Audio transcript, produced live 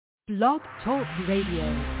Blog Talk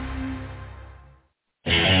Radio.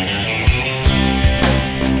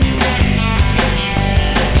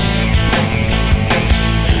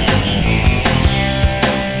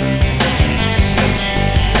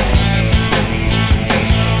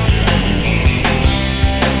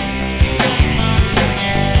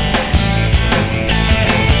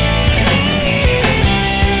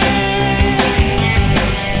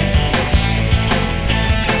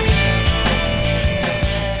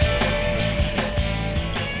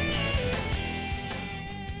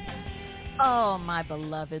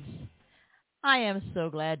 Beloveds, I am so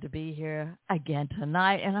glad to be here again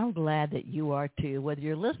tonight, and I'm glad that you are too, whether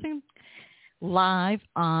you're listening live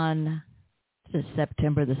on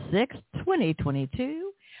September the 6th,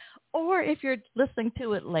 2022, or if you're listening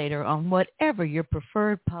to it later on whatever your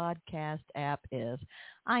preferred podcast app is.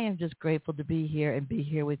 I am just grateful to be here and be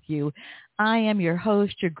here with you. I am your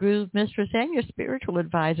host, your groove mistress, and your spiritual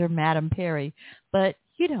advisor, Madam Perry, but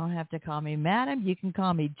you don't have to call me Madam. You can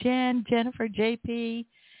call me Jen, Jennifer, JP,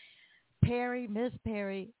 Perry, Miss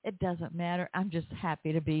Perry. It doesn't matter. I'm just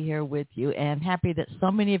happy to be here with you and happy that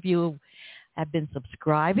so many of you have been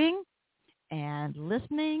subscribing and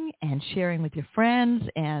listening and sharing with your friends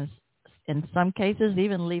and in some cases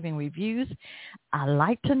even leaving reviews. I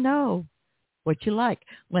like to know what you like.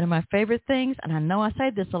 One of my favorite things, and I know I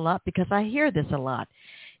say this a lot because I hear this a lot,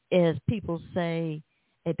 is people say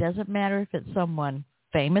it doesn't matter if it's someone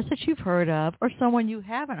famous that you've heard of or someone you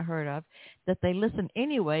haven't heard of, that they listen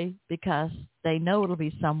anyway because they know it'll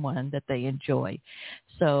be someone that they enjoy.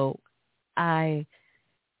 So I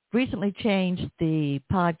recently changed the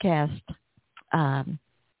podcast, the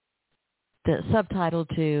subtitle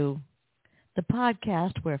to the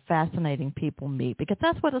podcast where fascinating people meet, because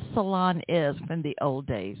that's what a salon is from the old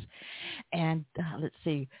days. And let's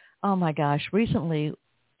see, oh my gosh, recently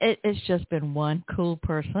it's just been one cool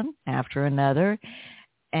person after another.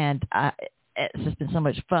 And it's just been so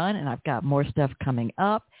much fun, and I've got more stuff coming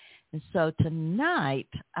up. And so tonight,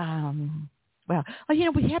 we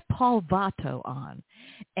had Paul Vato on.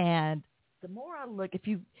 And the more I look,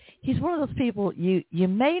 he's one of those people, you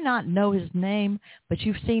may not know his name, but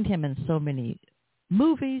you've seen him in so many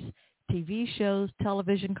movies, TV shows,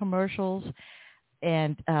 television commercials,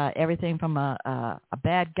 and everything from a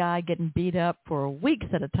bad guy getting beat up for weeks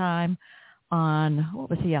at a time on, what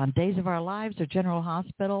was he on, Days of Our Lives or General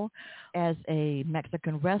Hospital, as a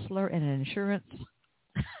Mexican wrestler in an insurance,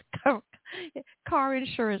 car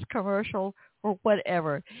insurance commercial or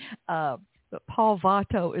whatever. But Paul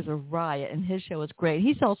Vato is a riot, and his show is great.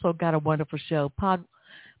 He's also got a wonderful show. Paul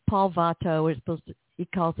Vato he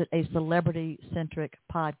calls it a celebrity-centric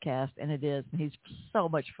podcast, and it is. And he's so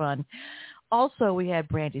much fun. Also, we had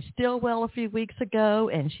Brandy Stillwell a few weeks ago,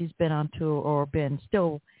 and she's been on tour or been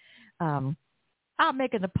still out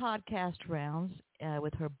making the podcast rounds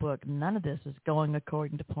with her book, None of This is Going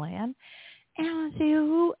According to Plan. And let's see,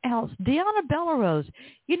 who else? Deanna Bellerose.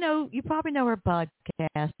 You probably know her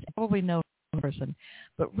podcast, probably know her in person.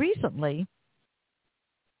 But recently,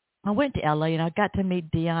 I went to L.A. and I got to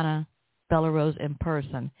meet Deanna Bellerose in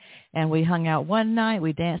person. And we hung out one night.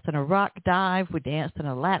 We danced in a rock dive. We danced in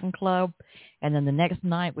a Latin club. And then the next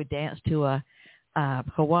night, we danced to a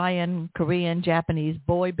Hawaiian, Korean, Japanese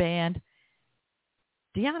boy band.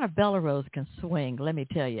 Deanna Bellerose can swing, let me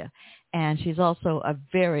tell you. And she's also a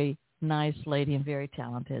very nice lady and very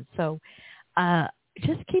talented. So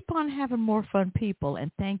just keep on having more fun, people,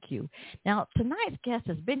 and thank you. Now, tonight's guest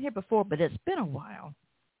has been here before, but it's been a while.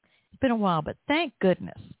 But thank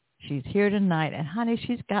goodness she's here tonight. And, honey,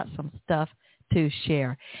 she's got some stuff to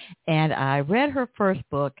share. And I read her first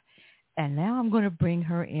book, and now I'm going to bring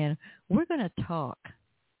her in. We're going to talk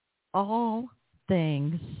all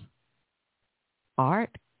things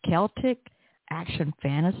art, Celtic, action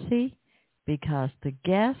fantasy, because the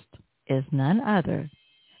guest is none other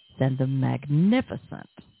than the magnificent.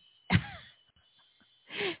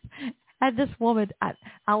 And this woman,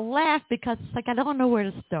 I laugh because it's like I don't know where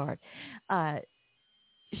to start.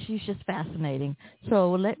 She's just fascinating.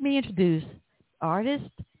 So let me introduce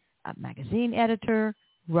artist, magazine editor,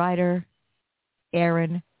 writer,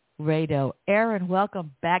 Erin Rado. Erin,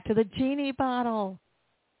 welcome back to the Genie Bottle.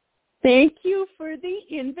 Thank you for the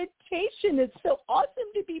invitation. It's so awesome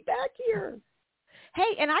to be back here.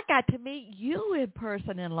 Hey, and I got to meet you in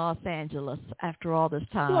person in Los Angeles after all this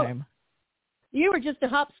time. Well, you were just a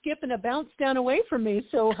hop, skip, and a bounce down away from me,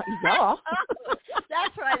 so yeah.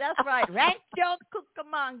 That's right. Rancho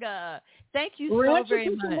Cucamonga. Thank you so very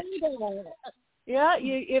much. Yeah,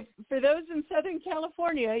 if for those in Southern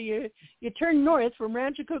California, you turn north from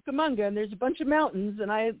Rancho Cucamonga, and there's a bunch of mountains, and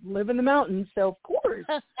I live in the mountains, so of course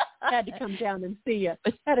I had to come down and see you.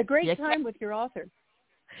 Had a great time with your author.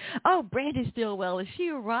 Oh, Brandy Stillwell, is she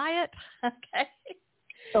a riot? Okay.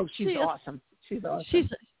 Oh, she's awesome. She's awesome.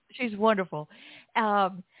 She's wonderful.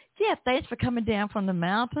 Thanks for coming down from the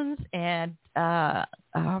mountains, and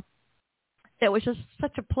it was just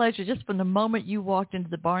such a pleasure. Just from the moment you walked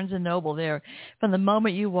into the Barnes and Noble there, from the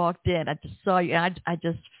moment you walked in, I just saw you, and I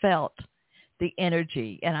just felt the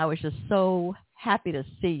energy, and I was just so happy to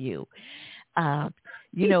see you.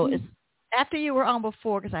 It's, after you were on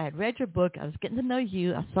before, because I had read your book, I was getting to know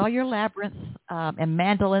you. I saw your labyrinths and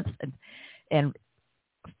mandolins and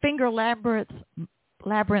finger labyrinth,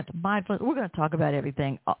 mindfulness. We're going to talk about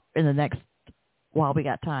everything in the next while we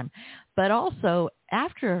got time. But also,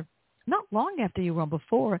 not long after you were on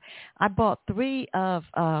before, I bought 3 of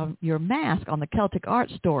your masks on the Celtic Art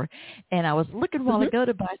store, and I was looking a while ago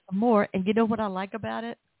to buy some more. And you know what I like about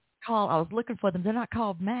it? I was looking for them. They're not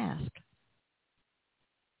called masks.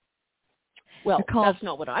 Well, that's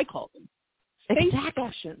not what I call them. Face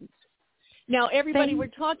sessions. Now, everybody, we're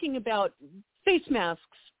talking about face masks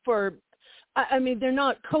for, I mean, they're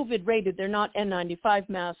not COVID rated. They're not N95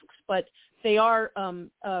 masks, but they are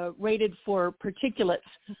rated for particulates.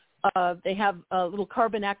 They have little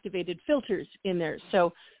carbon-activated filters in there.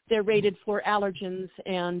 So they're rated for allergens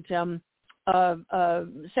and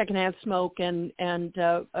secondhand smoke and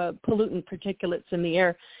pollutant particulates in the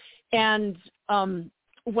air. And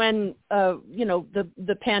when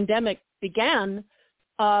the pandemic began,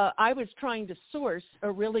 I was trying to source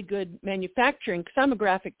a really good manufacturing, because I'm a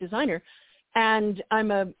graphic designer and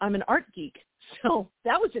I'm an art geek. So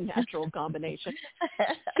that was a natural combination.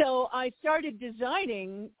 So I started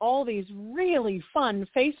designing all these really fun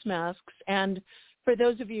face masks. And for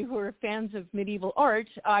those of you who are fans of medieval art,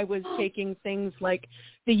 I was taking things like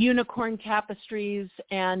the unicorn tapestries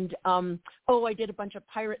and, I did a bunch of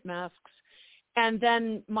pirate masks. And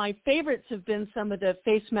then my favorites have been some of the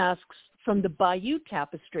face masks from the Bayeux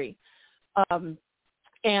tapestry.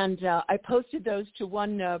 And I posted those to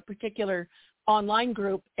one particular online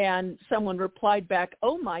group, and someone replied back,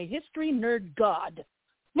 "Oh, my history nerd god,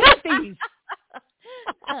 what these?"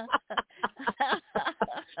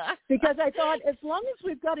 Because I thought, as long as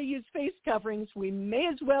we've got to use face coverings, we may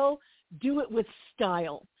as well do it with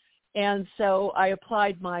style. And so I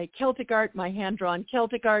applied my Celtic art, my hand-drawn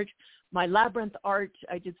Celtic art, my labyrinth art.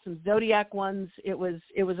 I did some zodiac ones. It was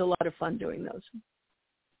a lot of fun doing those.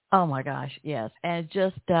 Oh my gosh, yes. And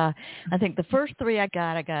just I think the first 3 I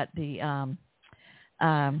got the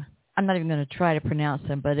I'm not even going to try to pronounce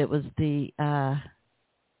them, but it was the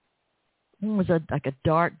one was like a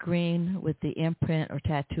dark green with the imprint or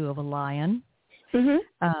tattoo of a lion. Yep.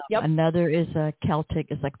 Another is a Celtic.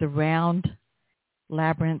 It's like the round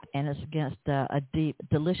labyrinth, and it's against a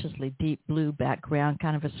deliciously deep blue background,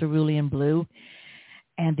 kind of a cerulean blue.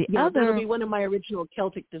 And the other, that'll be one of my original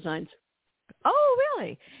Celtic designs. Oh,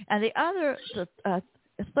 really? And the other, the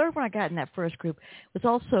third one I got in that first group was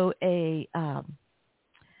also a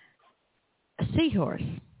seahorse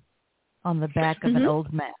on the back of an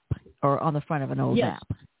old map, or on the front of an old map.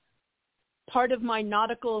 Part of my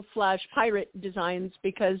nautical / pirate designs,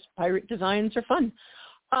 because pirate designs are fun.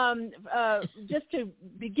 Just to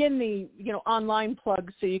begin the online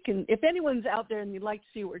plug, so you can, if anyone's out there and you'd like to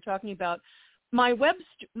see what we're talking about, my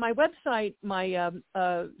website, my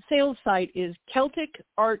sales site is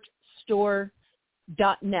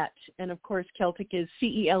CelticArtStore.net, and of course Celtic is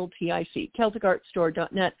CELTIC,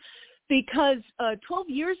 CelticArtStore.net, because 12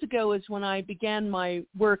 years ago is when I began my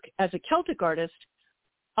work as a Celtic artist,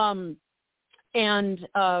 and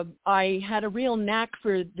I had a real knack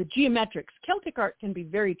for the geometrics. Celtic art can be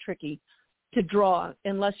very tricky to draw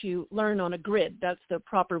unless you learn on a grid. That's the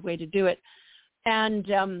proper way to do it. And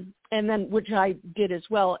then, which I did as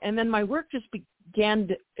well. And then my work just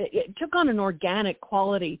it took on an organic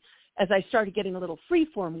quality as I started getting a little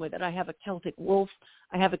freeform with it. I have a Celtic wolf,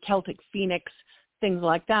 I have a Celtic phoenix, things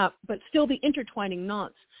like that, but still the intertwining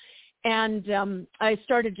knots. And I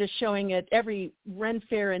started just showing at every Ren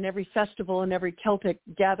Fair and every festival and every Celtic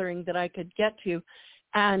gathering that I could get to.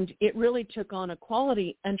 And it really took on a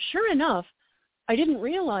quality. And sure enough, I didn't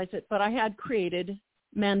realize it, but I had created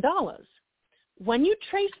mandalas. When you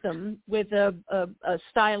trace them with a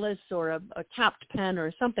stylus or a capped pen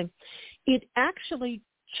or something, it actually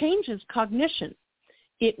changes cognition.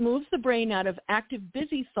 It moves the brain out of active,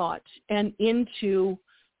 busy thought and into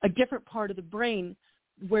a different part of the brain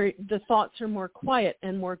where the thoughts are more quiet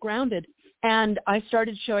and more grounded. And I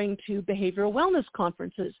started showing to behavioral wellness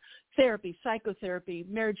conferences, therapy, psychotherapy,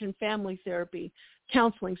 marriage and family therapy,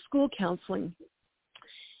 counseling, school counseling.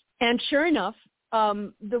 And sure enough,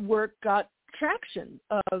 the work got traction.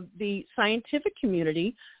 The scientific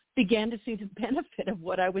community began to see the benefit of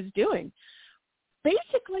what I was doing.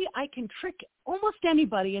 Basically, I can trick almost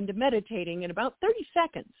anybody into meditating in about 30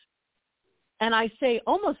 seconds. And I say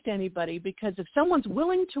almost anybody because if someone's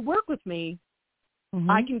willing to work with me,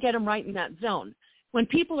 I can get them right in that zone. When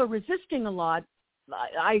people are resisting a lot,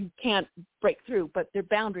 I can't break through, but their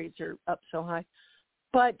boundaries are up so high.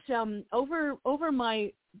 But over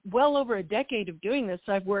my well over a decade of doing this,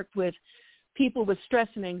 I've worked with people with stress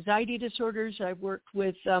and anxiety disorders. I've worked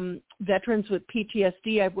with veterans with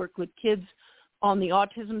PTSD. I've worked with kids on the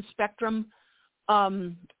autism spectrum.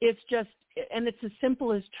 It's as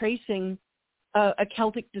simple as tracing a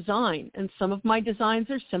Celtic design. And some of my designs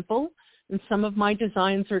are simple, and some of my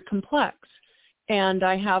designs are complex. And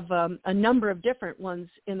I have a number of different ones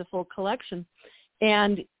in the full collection.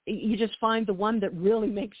 And you just find the one that really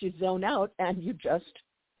makes you zone out, and you just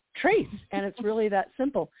trace. And it's really that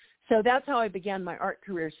simple. So that's how I began my art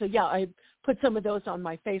career. So, yeah, I put some of those on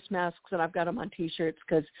my face masks, and I've got them on T-shirts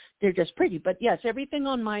because they're just pretty. But, yes, everything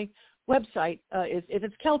on my website, if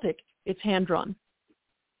it's Celtic, it's hand-drawn.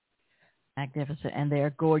 Magnificent, and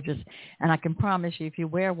they're gorgeous. And I can promise you, if you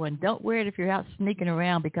wear one, don't wear it if you're out sneaking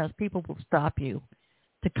around because people will stop you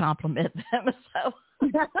to compliment them. So,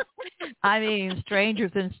 I mean,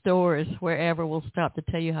 strangers in stores, wherever, will stop to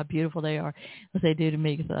tell you how beautiful they are, as they do to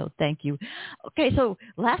me. So thank you. Okay, so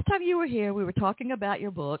last time you were here, we were talking about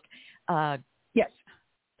your book. Yes.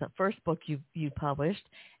 The first book you published,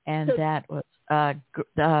 and that was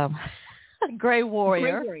Grey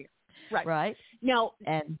Warrior. Grey Warrior. Right. Now,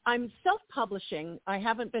 I'm self-publishing. I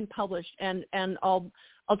haven't been published, and I'll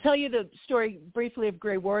tell you the story briefly of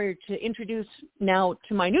Grey Warrior to introduce now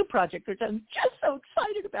to my new project, which I'm just so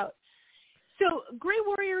excited about. So Grey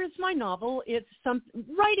Warrior is my novel.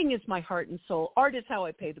 Writing is my heart and soul. Art is how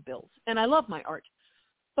I pay the bills, and I love my art.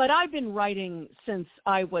 But I've been writing since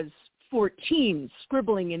I was 14,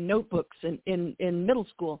 scribbling in notebooks in middle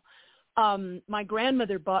school. My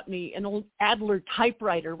grandmother bought me an old Adler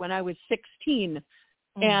typewriter when I was 16,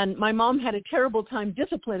 and my mom had a terrible time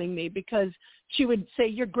disciplining me because she would say,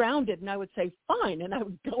 "You're grounded," and I would say, "Fine," and I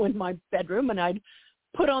would go in my bedroom and I'd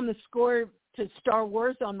put on the score to Star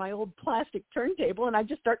Wars on my old plastic turntable, and I'd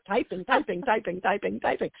just start typing. I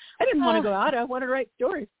didn't want to go out. I wanted to write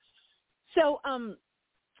stories. So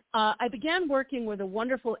I began working with a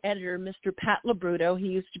wonderful editor, Mr. Pat Labruto. He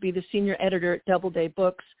used to be the senior editor at Doubleday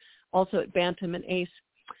Books, also at Bantam and Ace.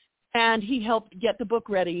 And he helped get the book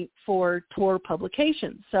ready for Tor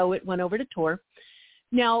publication. So it went over to Tor.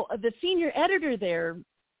 Now, the senior editor there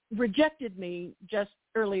rejected me just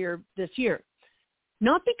earlier this year.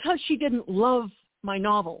 Not because she didn't love my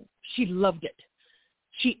novel. She loved it.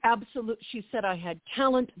 She said I had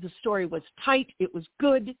talent. The story was tight. It was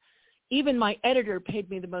good. Even my editor paid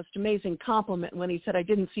me the most amazing compliment when he said, "I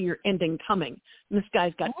didn't see your ending coming." And this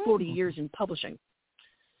guy's got 40 years in publishing.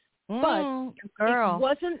 But it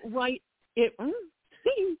wasn't right.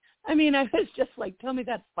 I mean, I was just like, tell me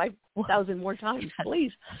that 5,000 more times,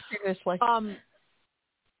 please. Seriously.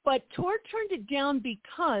 But Tor turned it down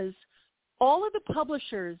because all of the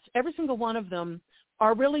publishers, every single one of them,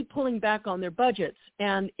 are really pulling back on their budgets.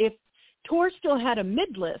 And if Tor still had a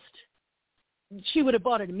mid-list, she would have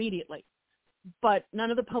bought it immediately. But none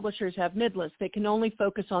of the publishers have mid-lists. They can only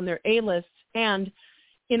focus on their A-lists. And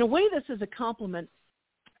in a way, this is a compliment.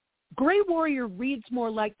 Grey Warrior reads more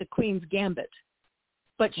like the Queen's Gambit,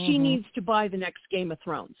 but she needs to buy the next Game of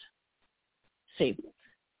Thrones. See?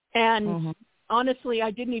 And honestly,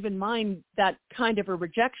 I didn't even mind that kind of a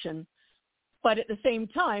rejection, but at the same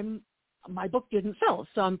time, my book didn't sell.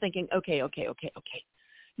 So I'm thinking, okay.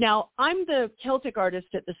 Now, I'm the Celtic artist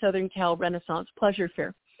at the Southern Cal Renaissance Pleasure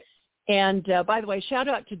Fair. And by the way, shout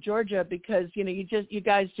out to Georgia because, you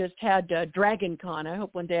guys just had Dragon Con. I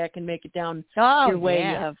hope one day I can make it down your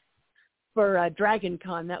way for Dragon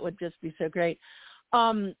Con. That would just be so great.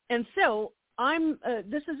 And so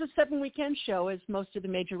this is a 7-weekend show, as most of the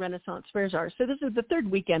major Renaissance fairs are. So this is the 3rd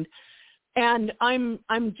weekend. And I'm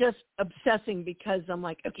just obsessing because I'm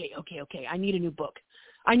like, okay. I need a new book.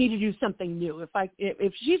 I need to do something new.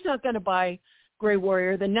 If she's not going to buy Grey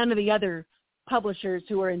Warrior, then none of the other publishers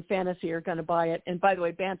who are in fantasy are going to buy it. And by the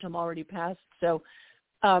way, Bantam already passed. So,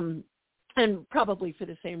 and probably for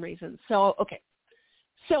the same reason. So, okay.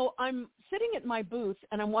 So I'm sitting at my booth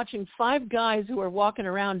and I'm watching 5 guys who are walking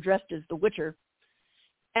around dressed as the Witcher.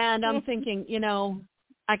 And I'm thinking,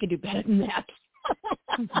 I could do better than that.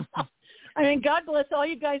 I mean, God bless all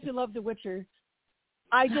you guys who love The Witcher.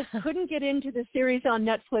 I just couldn't get into the series on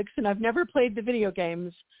Netflix, and I've never played the video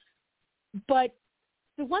games. But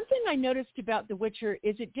the one thing I noticed about The Witcher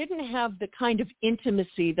is it didn't have the kind of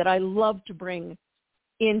intimacy that I love to bring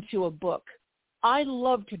into a book. I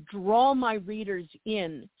love to draw my readers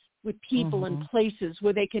in with people and places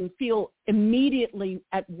where they can feel immediately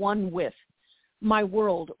at one with my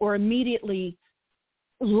world, or immediately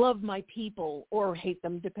love my people or hate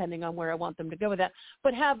them, depending on where I want them to go with that,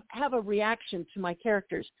 but have a reaction to my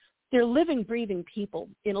characters. They're living, breathing people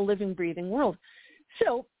in a living, breathing world.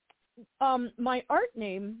 So my art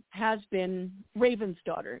name has been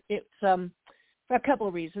Ravensdaughter. It's for a couple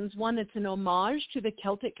of reasons. One, it's an homage to the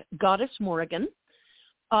Celtic goddess Morrigan,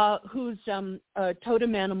 whose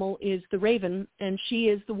totem animal is the raven, and she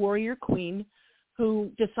is the warrior queen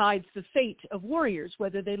who decides the fate of warriors,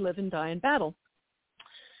 whether they live and die in battle.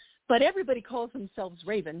 But everybody calls themselves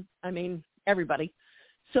Raven. I mean, everybody.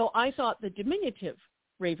 So I thought the diminutive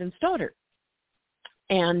Ravensdaughter.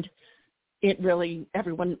 And it really,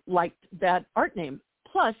 everyone liked that art name.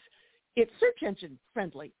 Plus, it's search engine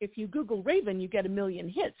friendly. If you Google Raven, you get 1 million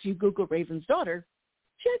hits. You Google Ravensdaughter,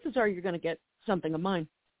 chances are you're going to get something of mine.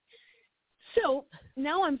 So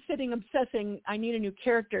now I'm sitting obsessing, I need a new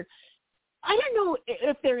character. I don't know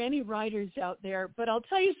if there are any writers out there, but I'll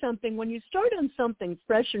tell you something. When you start on something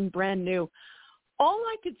fresh and brand new, all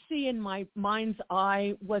I could see in my mind's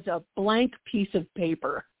eye was a blank piece of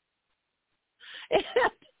paper. And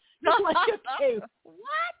I'm like, okay,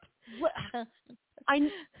 what? Where do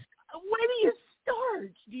you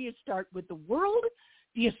start? Do you start with the world?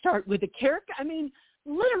 Do you start with a character? I mean,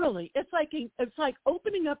 literally, it's like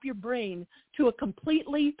opening up your brain to a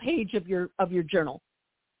completely page of your journal.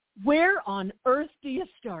 Where on earth do you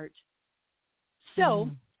start?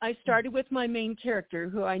 So I started with my main character,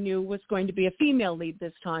 who I knew was going to be a female lead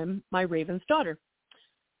this time, my Ravensdaughter.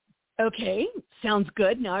 Okay, sounds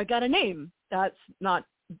good. Now I got a name. That's not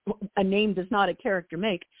a name does not a character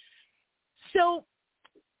make. So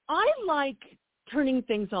I like turning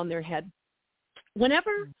things on their head.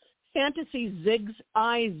 Whenever fantasy zigs,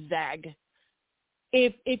 I zag.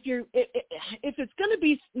 If it's going to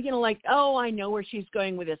be, like, oh, I know where she's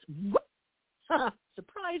going with this.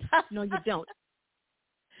 Surprise. No, you don't.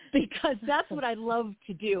 Because that's what I love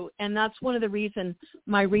to do. And that's one of the reasons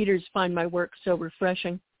my readers find my work so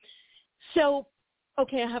refreshing. So,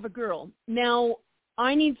 okay, I have a girl. Now,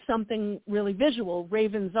 I need something really visual.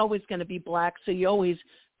 Raven's always going to be black, so you always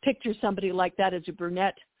picture somebody like that as a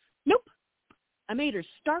brunette. Nope. I made her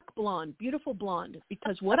stark blonde, beautiful blonde,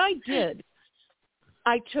 because what I did,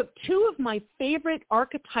 I took 2 of my favorite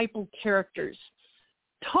archetypal characters.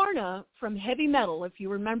 Tarna from Heavy Metal, if you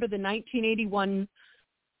remember the 1981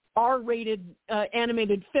 R-rated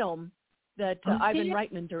animated film that Ivan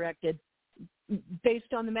Reitman directed,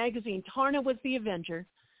 based on the magazine. Tarna was the Avenger,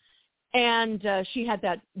 and she had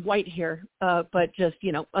that white hair, but just,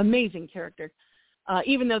 amazing character.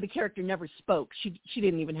 Even though the character never spoke, she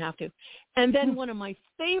didn't even have to. And then one of my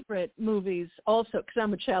favorite movies also, because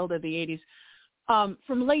I'm a child of the 80s,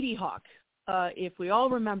 from Lady Hawk, if we all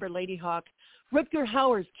remember Lady Hawk, Rutger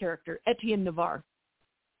Hauer's character, Etienne Navarre,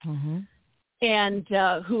 and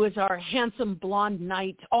who is our handsome blonde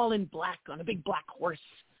knight, all in black on a big black horse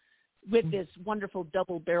with this wonderful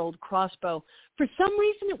double-barreled crossbow. For some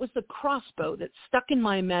reason, it was the crossbow that stuck in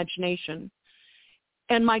my imagination,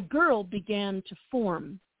 and my girl began to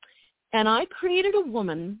form. And I created a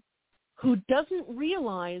woman who doesn't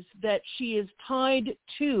realize that she is tied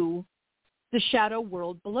to the shadow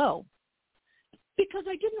world below. Because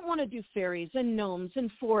I didn't want to do fairies and gnomes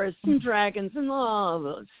and forests and dragons and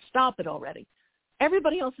stop it already.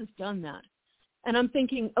 Everybody else has done that. And I'm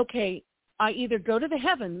thinking, okay, I either go to the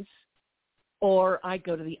heavens or I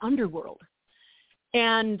go to the underworld.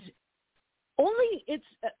 And only it's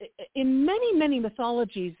in many, many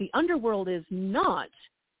mythologies, the underworld is not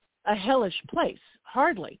a hellish place,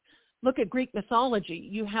 hardly. Look at Greek mythology.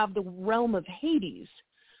 You have the realm of Hades,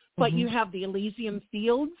 but you have the Elysium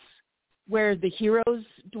Fields where the heroes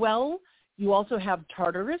dwell. You also have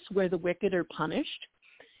Tartarus where the wicked are punished.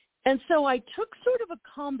 And so I took sort of a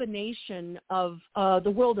combination of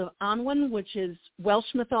the world of Anwen, which is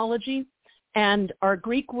Welsh mythology, and our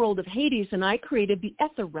Greek world of Hades, and I created the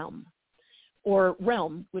Ether realm, or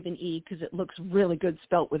realm with an E, because it looks really good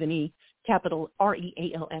spelt with an E, capital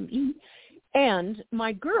R-E-A-L-M-E. And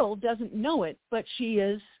my girl doesn't know it, but she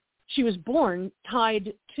was born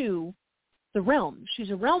tied to the realm. She's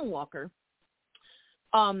a realm walker.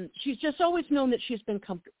 She's just always known that she's been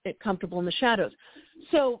comfortable in the shadows.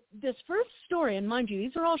 So this first story, and mind you,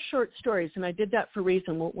 these are all short stories, and I did that for a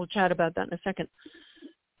reason. We'll chat about that in a second.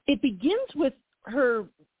 it begins with her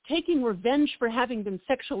taking revenge for having been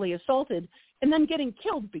sexually assaulted and then getting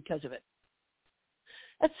killed because of it.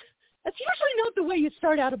 That's usually not the way you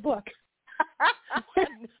start out a book.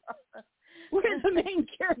 Where the main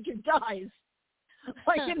character dies,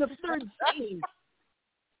 like in the third scene.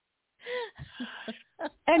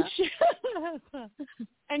 And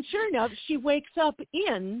sure enough, she wakes up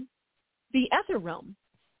in the ether realm.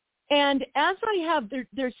 And as I have,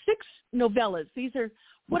 there's 6 novellas. These are,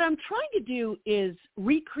 what I'm trying to do is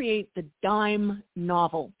recreate the dime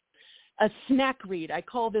novel, a snack read. I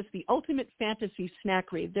call this the ultimate fantasy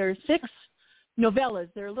snack read. There are 6 novellas.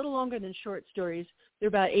 They're a little longer than short stories. They're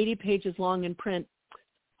about 80 pages long in print.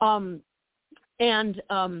 There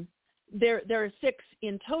are 6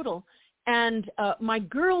 in total. And my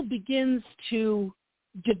girl begins to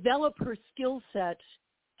develop her skill set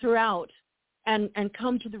throughout and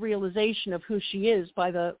come to the realization of who she is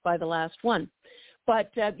by the last one.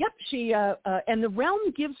 But she and the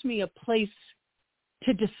realm gives me a place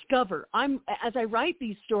to discover. As I write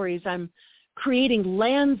these stories, I'm creating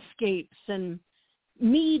landscapes and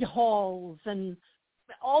mead halls and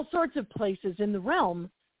all sorts of places in the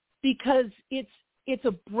realm because it's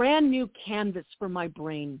a brand new canvas for my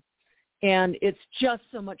brain. And it's just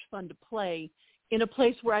so much fun to play in a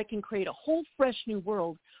place where I can create a whole fresh new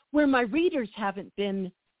world where my readers haven't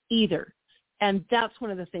been either. And that's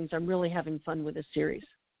one of the things I'm really having fun with this series.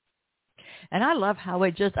 And I love how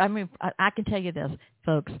I can tell you this,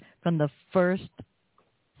 folks, from the first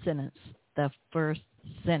sentence,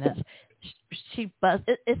 she buzzed.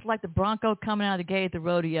 It's like the Bronco coming out of the gate at the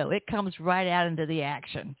rodeo. It comes right out into the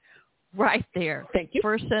action. Right there. Thank you.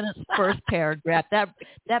 First sentence, first paragraph. That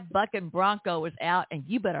bucking Bronco is out, and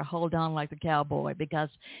you better hold on like the cowboy because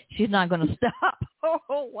she's not going to stop.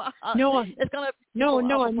 Oh, wow. No, it's going to. No,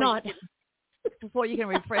 I'm not. Before you can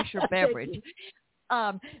refresh your beverage.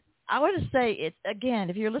 I want to say it's again.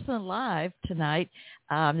 If you're listening live tonight,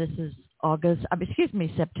 this is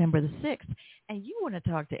September the 6th, and you want to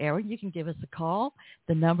talk to Erin, you can give us a call.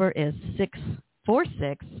 The number is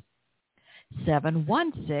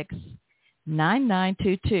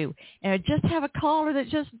 646-716-9922. And I just have a caller that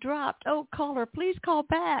just dropped. Oh, caller, please call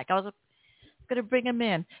back. I was going to bring him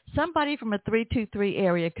in. Somebody from a 323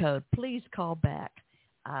 area code, please call back.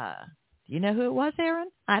 Do you know who it was, Erin?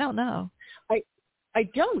 I don't know. I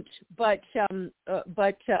don't, but I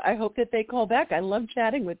hope that they call back. I love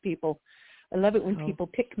chatting with people. I love it when people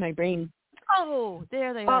pick my brain. Oh,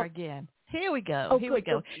 there they are again. Here we go. We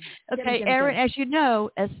go. Okay, Erin, as you know,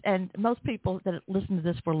 and most people that listen to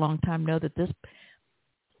this for a long time know that this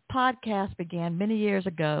podcast began many years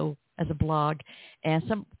ago as a blog, and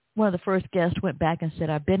one of the first guests went back and said,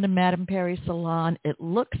 I've been to Madame Perry's salon. It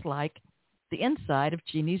looks like the inside of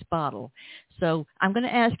Jeannie's bottle. So I'm going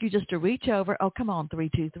to ask you just to reach over. Oh, come on,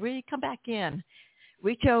 323, come back in.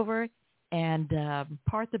 Reach over and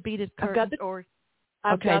part the beaded curtain.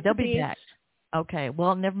 Okay, they'll be back. Okay,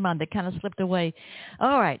 well, never mind. They kind of slipped away.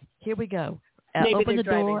 All right, here we go. Open the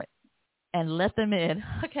door and let them in.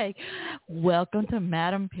 Okay, welcome to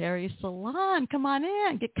Madame Perry's salon. Come on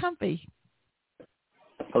in. Get comfy.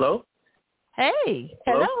 Hello? Hey.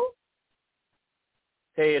 Hello?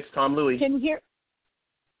 Hey, it's Tom Louie. Can you hear?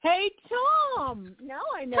 Hey, Tom. Now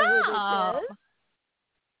I know who this is.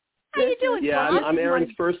 How you doing, Yeah, Tom? I'm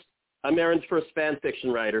Erin's first fan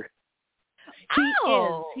fiction writer. He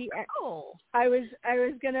is. I was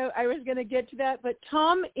gonna get to that, but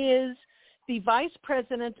Tom is the vice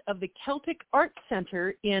president of the Celtic Art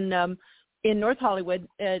Center in North Hollywood,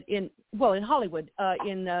 in Hollywood,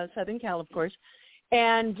 in Southern Cal, of course.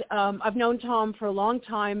 And I've known Tom for a long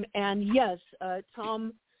time, and yes,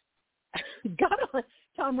 Tom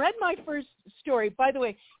Tom read my first story. By the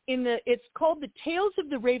way, it's called The Tales of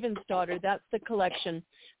the Ravensdaughter. That's the collection.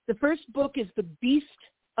 The first book is The Beast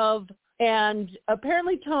of, and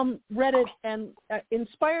apparently Tom read it and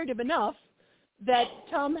inspired him enough that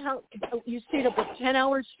Tom, you stayed up for 10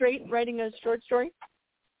 hours straight writing a short story?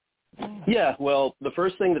 Yeah, well, the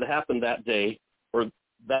first thing that happened that day, or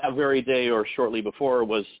that very day or shortly before,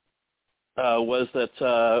 was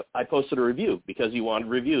that I posted a review because you wanted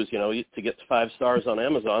reviews, to get to 5 stars on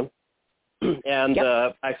Amazon. And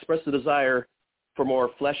I expressed a desire for more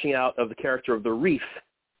fleshing out of the character of the Reef,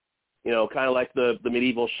 kind of like the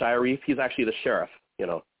medieval Shire Reef. He's actually the sheriff,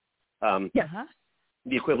 the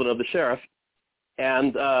equivalent of the sheriff.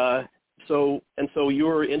 And so you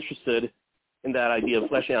were interested in that idea of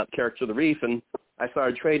fleshing out the character of the Reef, and I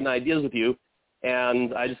started trading ideas with you,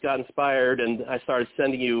 and I just got inspired, and I started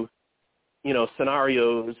sending you,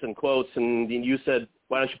 scenarios and quotes, and you said,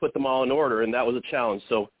 why don't you put them all in order? And that was a challenge.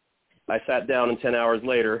 So I sat down, and 10 hours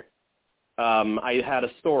later, I had a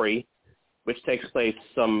story which takes place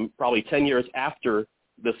some probably 10 years after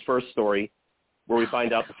this first story, where we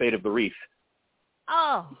find out the fate of the reef.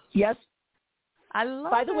 Oh. Yes. I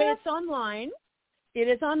love By the way, it. it's online. It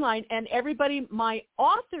is online. And everybody, my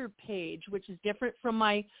author page, which is different from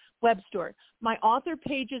my web store, my author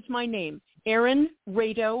page is my name, Erin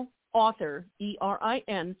Rado Author,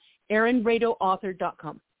 ERIN,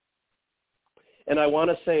 ErinRadoAuthor.com. And I want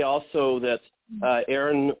to say also that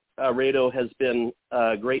Erin Rado has been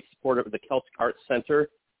a great supporter of the Celtic Arts Center.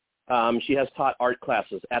 She has taught art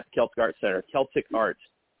classes at the Celtic Arts Center, Celtic art,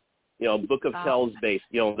 Book of Kells based,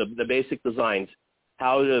 the basic designs,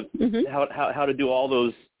 how to how to do all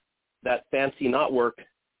those, that fancy knotwork,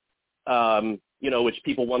 which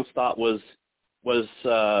people once thought was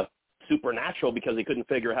supernatural because they couldn't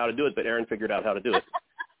figure out how to do it, but Erin figured out how to do it,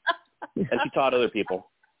 and she taught other people.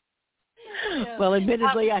 Yeah. Well,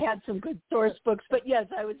 admittedly, I had some good source books, but yes,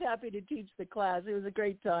 I was happy to teach the class. It was a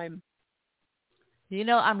great time.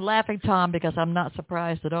 I'm laughing, Tom, because I'm not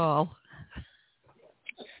surprised at all.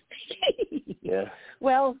 Yeah.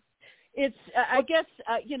 Well, it's I guess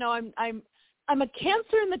I'm a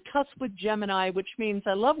Cancer in the cusp with Gemini, which means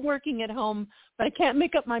I love working at home, but I can't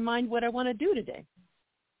make up my mind what I want to do today.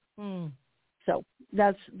 So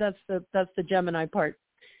that's the Gemini part.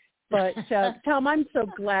 But Tom, I'm so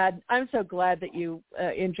glad that you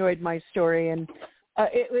enjoyed my story, and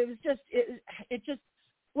the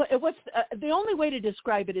only way to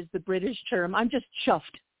describe it is the British term. I'm just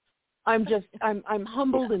chuffed. I'm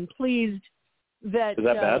humbled and pleased that. Is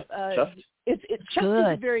that bad? Chuffed? It's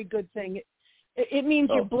chuffed is a very good thing. It means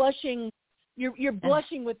you're blushing. You're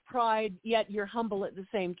blushing with pride, yet you're humble at the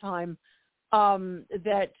same time.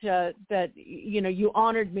 That you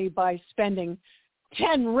honored me by spending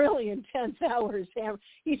 10 really intense hours.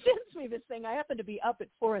 He sends me this thing. I happen to be up at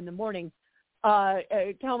 4 a.m.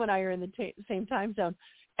 Tom and I are in the same time zone.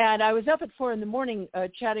 And I was up at 4 a.m.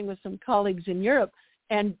 Chatting with some colleagues in Europe,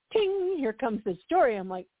 and ting, here comes this story. I'm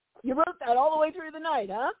like, you wrote that all the way through the night,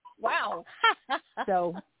 huh? Wow.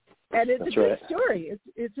 So, and it's a good story.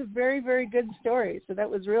 It's a very, very good story. So that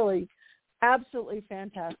was really absolutely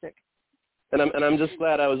fantastic. And I'm just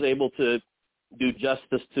glad I was able to do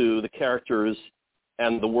justice to the characters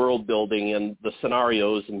and the world building and the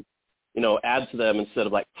scenarios, and add to them instead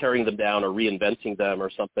of like tearing them down or reinventing them or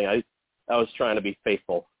something. I was trying to be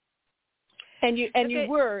faithful. And you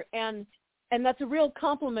were, and that's a real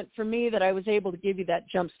compliment for me that I was able to give you that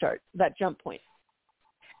jump start, that jump point.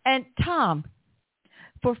 And Tom,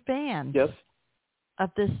 for fans of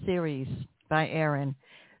this series by Erin,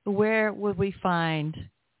 where would we find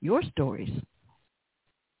your stories?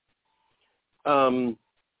 Well,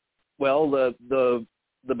 the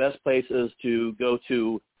best place is to go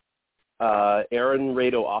to Erin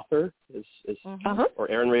Rado Author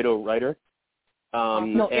or Erin Rado Writer.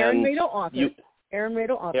 Erin Rado Author. Erin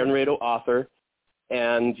Rado Author. Erin Rado Author,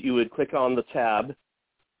 and you would click on the tab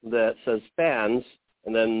that says fans,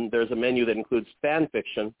 and then there's a menu that includes fan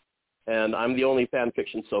fiction, and I'm the only fan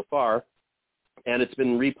fiction so far, and it's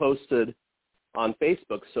been reposted on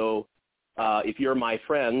Facebook. So if you're my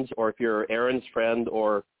friend, or if you're Erin's friend,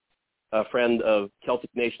 or a friend of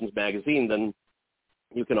Celtic Nations Magazine, then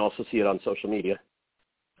you can also see it on social media.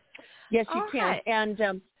 Yes, you can. Right.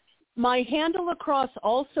 And my handle across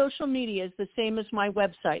all social media is the same as my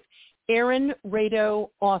website, Erin Rado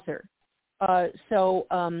Author. So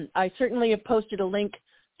I certainly have posted a link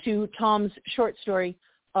to Tom's short story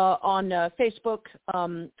on Facebook,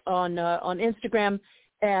 on Instagram,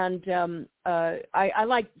 and I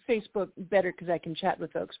like Facebook better because I can chat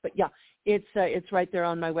with folks. But yeah, it's right there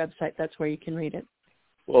on my website. That's where you can read it.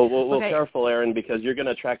 Well, careful, Erin, because you're going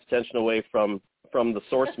to attract attention away from the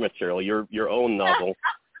source material, your own novel.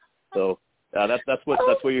 So that's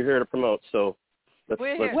what you're here to promote. So let's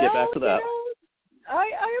get back to that.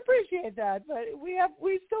 I appreciate that, but we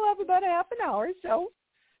still have about a half an hour, so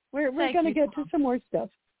we're going to get to some more stuff.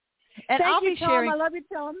 And Thank I'll you, be Tom. sharing. I love you,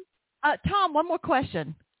 Tom. Tom, one more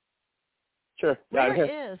question. Sure.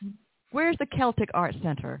 Where's the Celtic Arts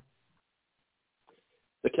Center?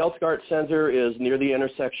 The Celtic Arts Center is near the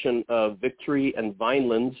intersection of Victory and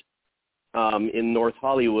Vineland in North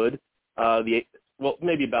Hollywood.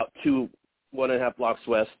 Maybe about 1.5 blocks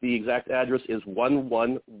west. The exact address is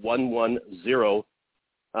 11110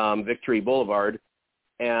 Victory Boulevard,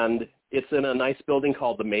 and it's in a nice building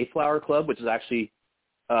called the Mayflower Club, which is actually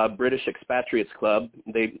a British expatriates club.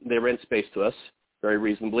 They rent space to us very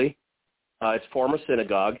reasonably. It's a former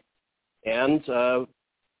synagogue, and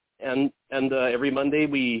every Monday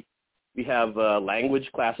we have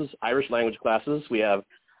language classes, Irish language classes. We have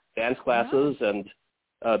dance classes and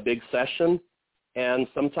a big session. And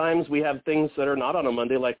sometimes we have things that are not on a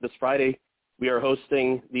Monday, like this Friday. We are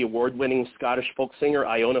hosting the award-winning Scottish folk singer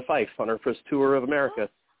Iona Fife on her first tour of America.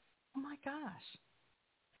 Oh my gosh!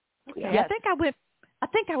 Okay, Yeah. I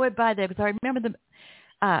think I went by there because I remember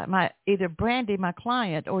my either Brandy, my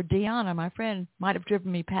client, or Deanna, my friend, might have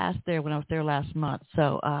driven me past there when I was there last month.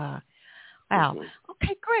 So, wow.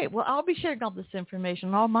 Okay, great. Well, I'll be sharing all this information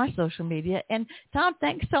on all my social media. And Tom,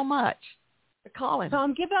 thanks so much for calling.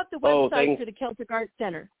 Tom, give out the website for the Celtic Arts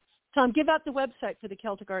Center. Tom, give out the website for the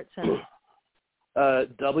Celtic Arts Center.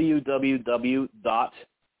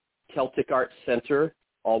 www.celticartscenter,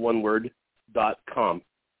 all one word, .com.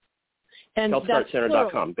 And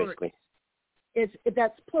CelticArtsCenter.com, basically.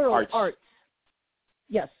 That's plural, arts.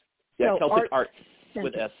 Yes. Yeah, so Celtic Arts Center.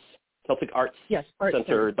 with S.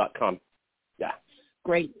 CelticArtsCenter.com. Yeah.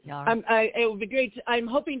 Great. Yeah. It would be great. I'm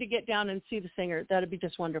hoping to get down and see the singer. That would be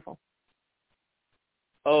just wonderful.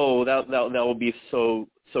 Oh, that will be so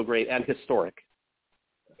great and historic.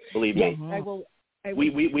 Believe me. I will.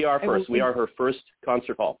 We are first. We are her first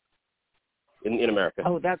concert hall in America.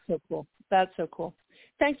 Oh, that's so cool. That's so cool.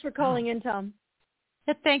 Thanks for calling in, Tom.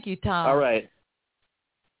 Thank you, Tom. All right.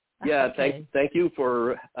 Yeah, okay. thank you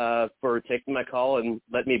for taking my call and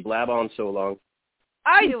let me blab on so long.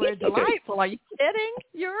 You were delightful. Are you kidding?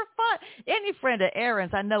 You're fun. Any friend of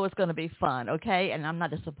Erin's, I know it's going to be fun, okay? And I'm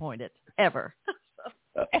not disappointed, ever.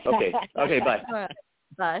 Okay, bye. All right.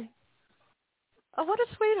 Bye. Oh, what a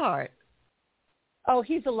sweetheart. Oh,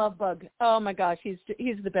 he's a love bug. Oh, my gosh, he's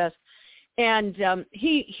the best. And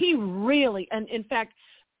he really, and in fact,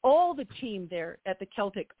 all the team there at the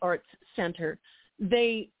Celtic Arts Center,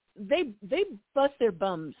 they bust their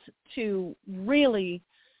bums to really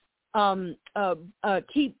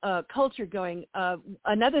keep culture going.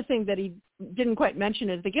 Another thing that he didn't quite mention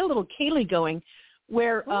is they get a little ceilidh going,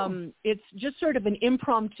 where it's just sort of an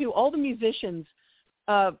impromptu. All the musicians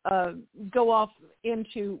go off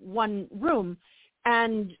into one room,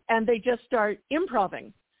 and they just start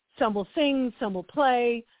improvising. Some will sing, some will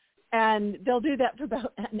play, and they'll do that for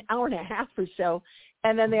about an hour and a half or so.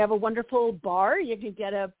 And then they have a wonderful bar. You can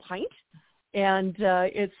get a pint, and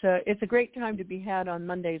it's a great time to be had on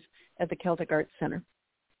Mondays at the Celtic Arts Center.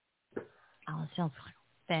 Oh, it sounds like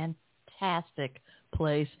a fantastic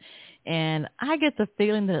place. And I get the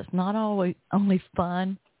feeling that it's not always only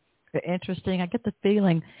fun or interesting. I get the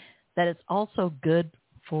feeling that it's also good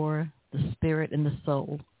for the spirit and the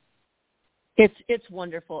soul. It's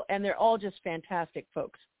wonderful, and they're all just fantastic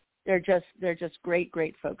folks. They're just great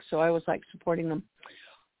folks. So I always like supporting them.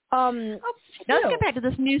 Let's get back to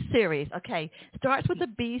this new series. Okay, starts with the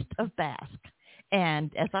Beast of Basque,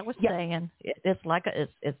 and as I was saying,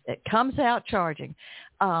 it comes out charging.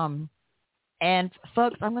 And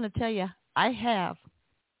folks, I'm going to tell you, I have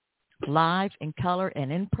live in color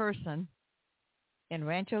and in person in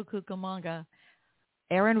Rancho Cucamonga.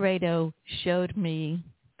 Erin Rado showed me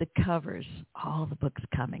the covers, all the books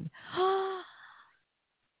coming.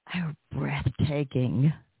 They're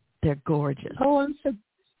breathtaking. They're gorgeous. Oh, I'm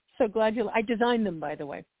so glad you. I designed them, by the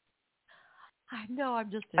way. I know. I'm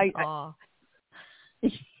just in awe.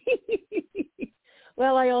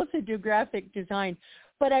 Well, I also do graphic design,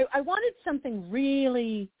 but I wanted something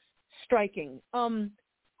really striking. I'm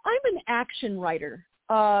an action writer.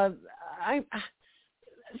 Fantasy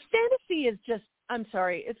is just. I'm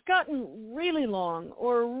sorry, it's gotten really long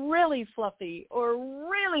or really fluffy or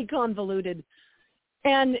really convoluted.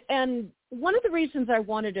 And one of the reasons I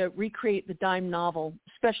wanted to recreate the dime novel,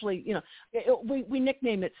 especially, we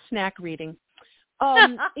nickname it snack reading,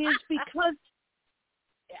 is because,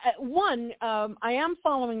 one, I am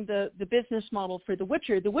following the business model for The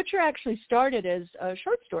Witcher. The Witcher actually started as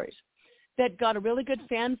short stories that got a really good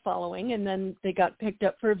fan following, and then they got picked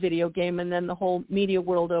up for a video game, and then the whole media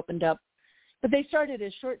world opened up. But they started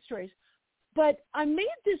as short stories. But I made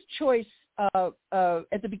this choice at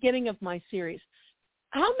the beginning of my series.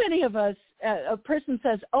 How many of us, a person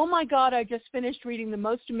says, oh, my God, I just finished reading the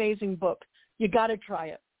most amazing book. You got to try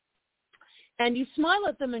it. And you smile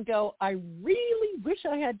at them and go, I really wish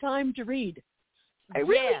I had time to read. I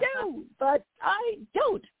really do, but I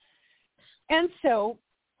don't. And so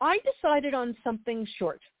I decided on something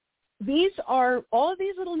short. All of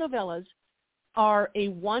these little novellas are a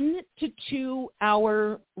 1 to 2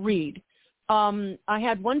 hour read. I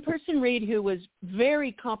had one person read who was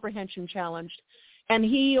very comprehension challenged, and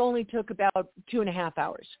he only took about 2.5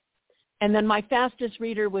 hours. And then my fastest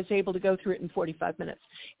reader was able to go through it in 45 minutes.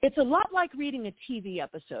 It's a lot like reading a TV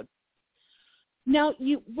episode. Now,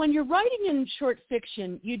 when you're writing in short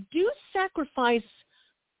fiction, you do sacrifice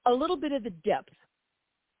a little bit of the depth.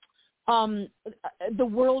 The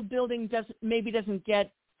world building doesn't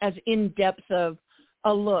get as in-depth of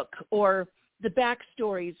a look, or the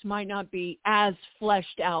backstories might not be as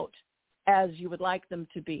fleshed out as you would like them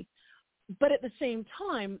to be. But at the same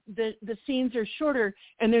time, the scenes are shorter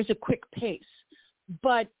and there's a quick pace.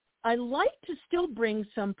 But I like to still bring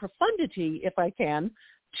some profundity, if I can,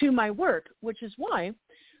 to my work, which is why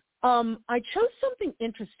I chose something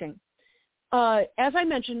interesting. As I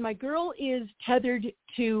mentioned, my girl is tethered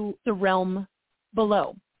to the realm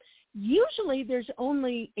below. Usually there's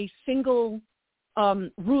only a single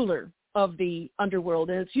ruler of the underworld,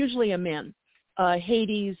 and it's usually a man.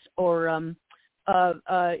 Hades, or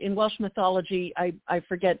in Welsh mythology, I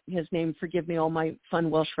forget his name. Forgive me, all my fun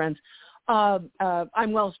Welsh friends.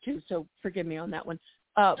 I'm Welsh too, so forgive me on that one.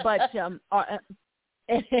 But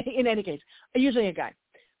in any case, usually a guy.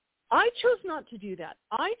 I chose not to do that.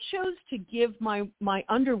 I chose to give my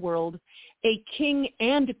underworld a king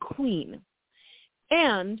and a queen.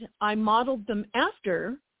 And I modeled them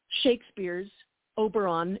after Shakespeare's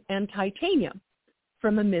Oberon and Titania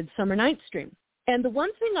from A Midsummer Night's Dream. And the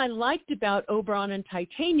one thing I liked about Oberon and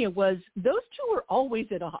Titania was those two were always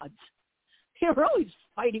at odds. They were always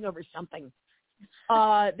fighting over something.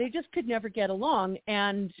 They just could never get along.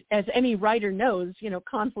 And as any writer knows,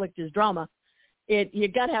 conflict is drama. You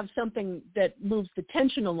got to have something that moves the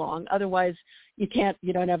tension along. Otherwise, you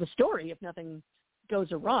don't have a story if nothing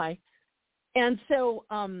goes awry. And so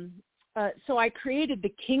I created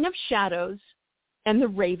the King of Shadows and the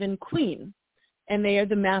Raven Queen, and they are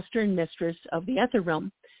the master and mistress of the Ether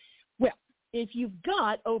Realm. Well, if you've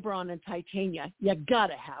got Oberon and Titania, you got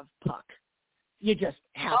to have Puck. You just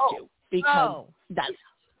have to, because that's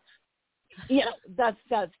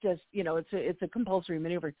just, it's a compulsory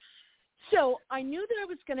maneuver. So I knew that I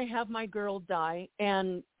was going to have my girl die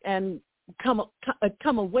and come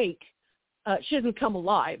awake. She doesn't come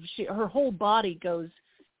alive. Her whole body goes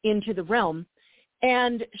into the realm,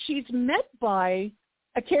 and she's met by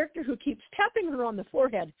a character who keeps tapping her on the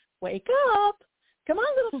forehead. Wake up! Come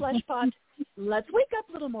on, little flesh pot. Let's wake up,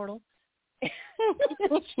 little mortal. She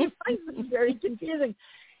finds it very confusing,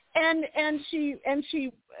 and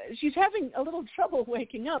she's having a little trouble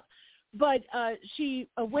waking up, but she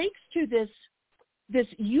awakes to this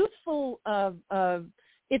youthful.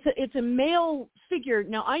 It's a male figure.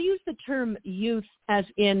 Now, I use the term youth as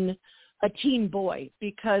in a teen boy,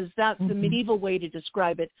 because that's the medieval way to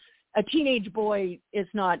describe it. A teenage boy is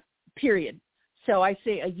not, period. So I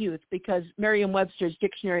say a youth, because Merriam-Webster's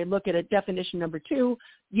dictionary look at it, definition number 2,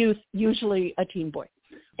 youth, usually a teen boy.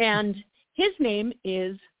 And his name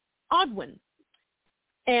is Odwin.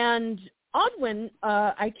 And Odwin,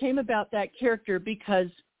 I came about that character because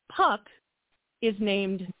Puck is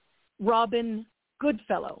named Robin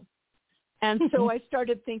Goodfellow. And so I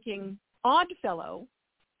started thinking Oddfellow,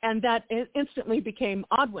 and that instantly became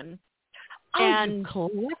Odwin. And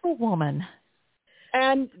clever woman.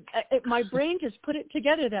 And my brain just put it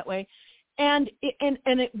together that way. And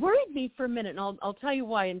it worried me for a minute, and I'll tell you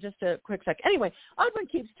why in just a quick sec. Anyway, Odwin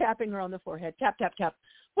keeps tapping her on the forehead. Tap, tap, tap.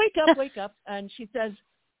 Wake up, wake up. And she says,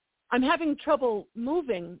 I'm having trouble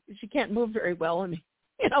moving. She can't move very well. And,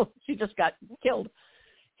 she just got killed.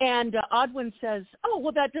 And Odwin says, oh,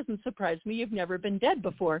 well, that doesn't surprise me. You've never been dead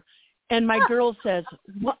before. And my girl says,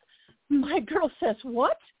 what? My girl says,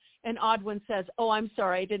 what? And Odwin says, oh, I'm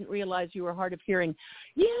sorry. I didn't realize you were hard of hearing.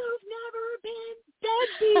 You've never been dead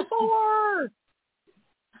before.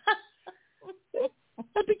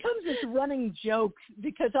 It becomes this running joke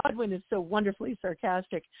because Odwin is so wonderfully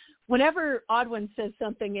sarcastic. Whenever Odwin says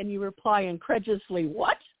something and you reply incredulously,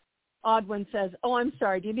 what? Odwin says, oh, I'm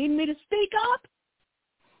sorry. Do you need me to speak up?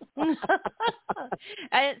 And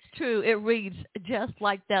it's true. It reads just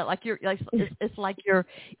like that. Like it's like you're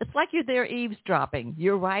there eavesdropping.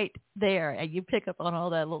 You're right there, and you pick up on all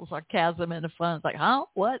that little sarcasm and the fun. It's like, huh?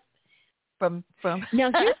 What? From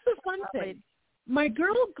Now here's the fun thing. My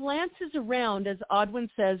girl glances around as Odwin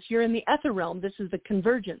says, "You're in the Ether Realm. This is the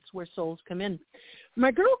convergence where souls come in." My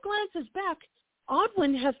girl glances back.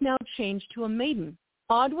 Odwin has now changed to a maiden.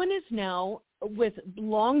 Odwin is now with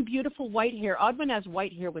long, beautiful white hair. Odwin has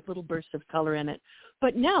white hair with little bursts of color in it.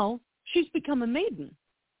 But now she's become a maiden.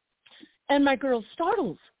 And my girl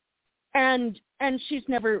startles. And she's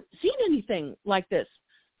never seen anything like this.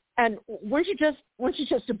 And weren't you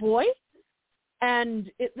just a boy?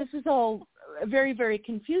 And this is all very, very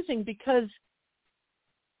confusing because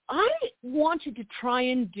I wanted to try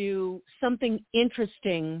and do something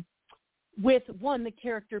interesting with, one, the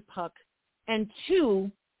character Puck, and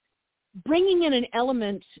two, bringing in an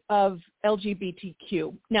element of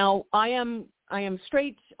LGBTQ. Now, I am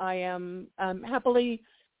straight. I am happily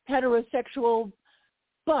heterosexual,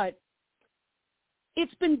 but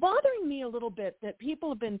it's been bothering me a little bit that people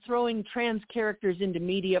have been throwing trans characters into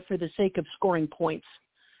media for the sake of scoring points.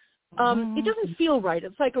 It doesn't feel right.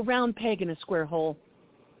 It's like a round peg in a square hole.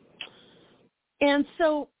 And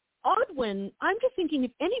so Odwin, I'm just thinking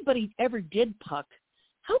if anybody ever did Puck,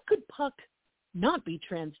 how could Puck not be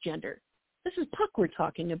transgender? This is Puck we're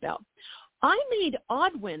talking about. I made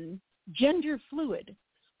Odwin gender fluid.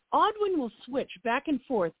 Odwin will switch back and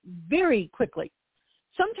forth very quickly.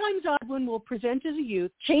 Sometimes Odwin will present as a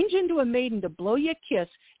youth, change into a maiden to blow you a kiss,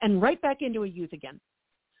 and right back into a youth again,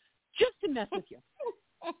 just to mess with you.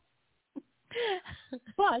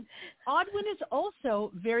 But Odwin is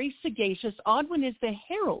also very sagacious. Odwin is the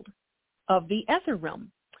herald of the ether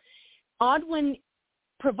realm. Odwin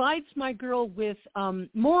provides my girl with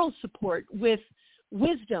moral support, with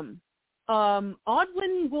wisdom.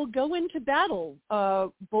 Odwin will go into battle,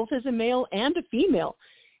 both as a male and a female,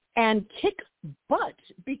 and kick butt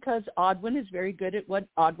because Odwin is very good at what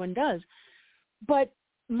Odwin does. But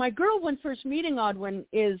my girl, when first meeting Odwin,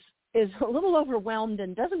 is a little overwhelmed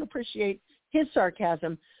and doesn't appreciate his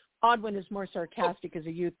sarcasm. Odwin is more sarcastic as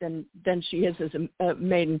a youth than she is as a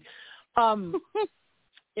maiden.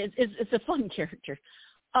 It's a fun character.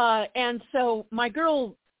 And so my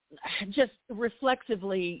girl just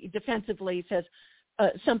reflexively, defensively says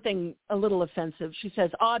something a little offensive. She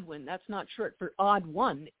says, Odwin, that's not short for odd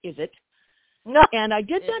one, is it? No. And I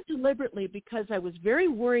did that deliberately because I was very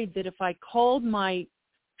worried that if I called my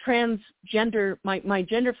transgender, my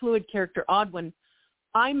gender fluid character Odwin,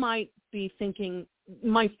 I might be thinking,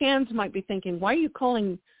 my fans might be thinking, why are you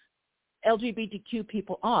calling LGBTQ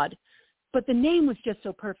people odd? But the name was just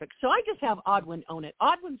so perfect. So I just have Odwin own it.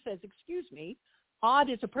 Odwin says, excuse me, odd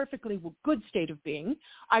is a perfectly good state of being.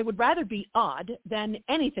 I would rather be odd than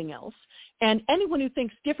anything else. And anyone who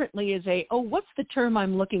thinks differently is what's the term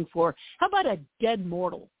I'm looking for? How about a dead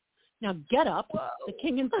mortal? Now get up. Whoa. The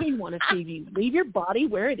king and queen want to see you. Leave your body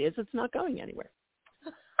where it is. It's not going anywhere.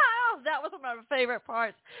 Oh, that was one of my favorite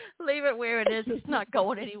parts. Leave it where it is. It's not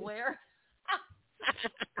going anywhere.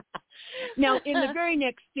 Now, in the very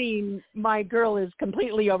next scene, my girl is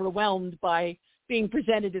completely overwhelmed by being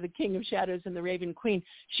presented to the King of Shadows and the Raven Queen.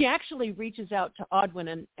 She actually reaches out to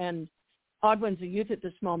Odwin, and Odwin's a youth at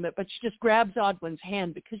this moment, but she just grabs Odwin's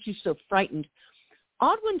hand because she's so frightened.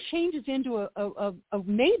 Odwin changes into a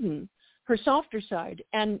maiden, her softer side,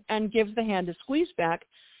 and gives the hand a squeeze back.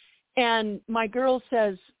 And my girl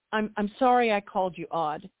says, I'm sorry I called you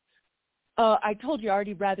odd. I told you I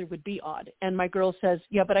already rather would be odd. And my girl says,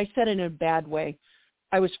 yeah, but I said it in a bad way.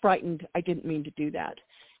 I was frightened. I didn't mean to do that.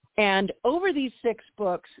 And over these 6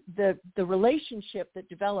 books, the relationship that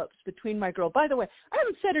develops between my girl, by the way, I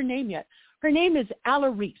haven't said her name yet. Her name is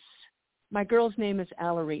Alarice. My girl's name is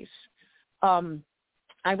Alarice.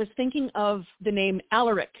 I was thinking of the name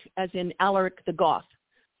Alaric, as in Alaric the Goth,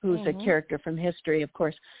 who's a character from history, of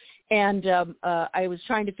course. And I was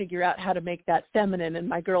trying to figure out how to make that feminine. And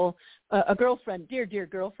my girl, a girlfriend, dear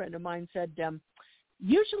girlfriend of mine said,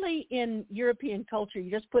 usually in European culture,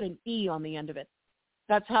 you just put an E on the end of it.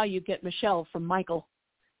 That's how you get Michelle from Michael.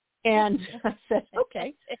 And I said,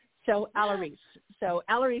 okay. So Alarice. So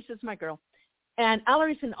Alarice is my girl. And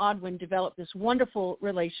Alarice and Odwin developed this wonderful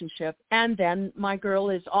relationship. And then my girl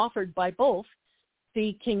is offered by both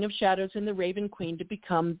the King of Shadows and the Raven Queen to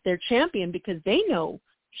become their champion because they know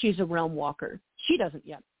she's a realm walker. She doesn't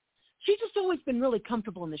yet. She's just always been really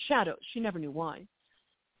comfortable in the shadows. She never knew why.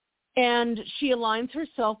 And she aligns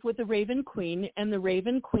herself with the Raven Queen, and the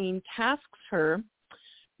Raven Queen tasks her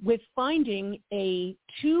with finding a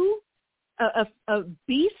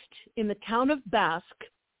beast in the town of Basque,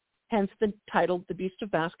 hence the title, The Beast of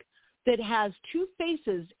Basque, that has 2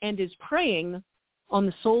 faces and is preying on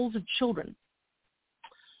the souls of children.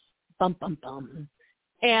 Bum, bum, bum.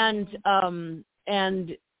 And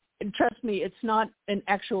trust me, it's not an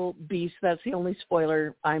actual beast. That's the only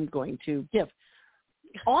spoiler I'm going to give.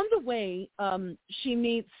 On the way, she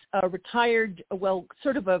meets a retired,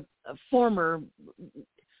 sort of a former,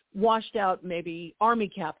 washed out maybe Army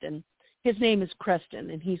captain. His name is Creston,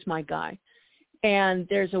 and he's my guy. And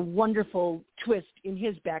there's a wonderful twist in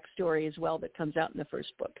his backstory as well that comes out in the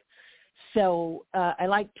first book. So I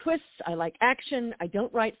like twists. I like action. I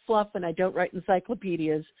don't write fluff, and I don't write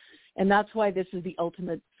encyclopedias. And that's why this is the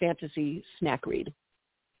ultimate fantasy snack read.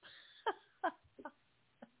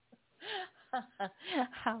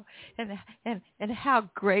 How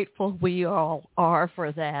grateful we all are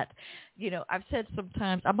for that. You know, I've said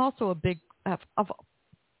sometimes I'm also a big,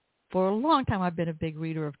 for a long time I've been a big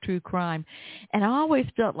reader of true crime, and I always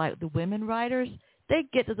felt like the women writers, they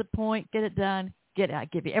get to the point, get it done, get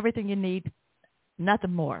out, give you everything you need,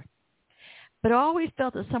 nothing more. But I always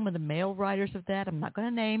felt that some of the male writers of that, I'm not going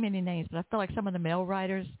to name any names, but I feel like some of the male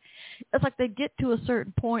writers, it's like they get to a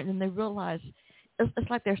certain point and they realize it's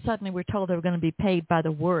like we're told they're going to be paid by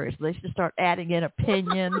the words. They should start adding in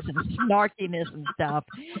opinions and snarkiness and stuff.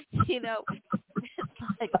 It's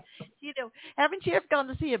like, haven't you ever gone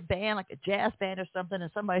to see a band, like a jazz band or something,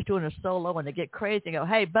 and somebody's doing a solo and they get crazy and go,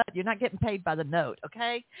 hey, bud, you're not getting paid by the note,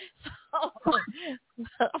 okay? So,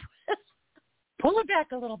 pull it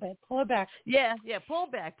back a little bit. Pull it back. Yeah, pull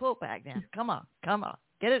back now. Come on.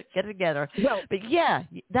 Get it together. Well, but yeah,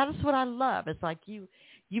 that is what I love. It's like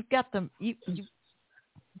you've got them, you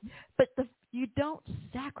don't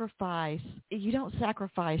sacrifice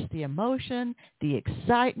the emotion, the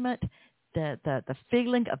excitement, the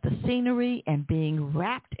feeling of the scenery and being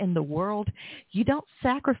wrapped in the world. You don't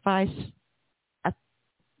sacrifice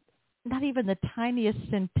not even the tiniest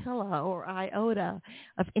scintilla or iota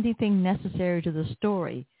of anything necessary to the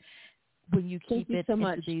story when you keep it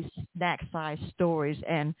into these snack-sized stories.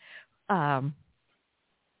 And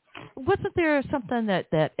wasn't there something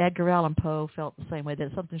that Edgar Allan Poe felt the same way,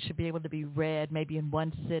 that something should be able to be read maybe in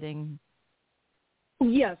one sitting?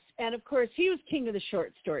 Yes, and of course he was king of the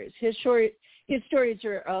short stories. His stories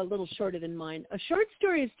are a little shorter than mine. A short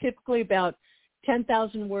story is typically about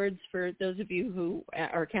 10,000 words for those of you who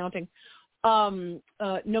are counting.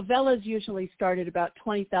 Novellas usually start at about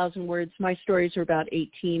 20,000 words. My stories are about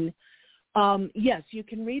 18. Yes, you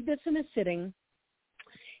can read this in a sitting,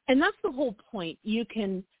 and that's the whole point. You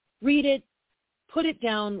can read it, put it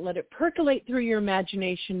down, let it percolate through your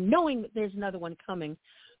imagination, knowing that there's another one coming,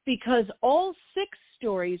 because all 6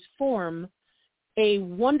 stories form a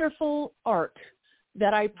wonderful arc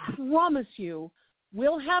that I promise you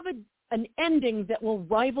will have an ending that will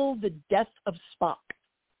rival the death of Spock.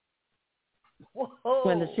 Whoa.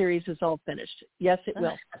 When the series is all finished. Yes, it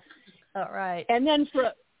will. All right. And then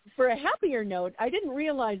for a happier note, I didn't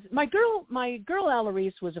realize my girl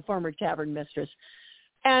Alarise was a former tavern mistress,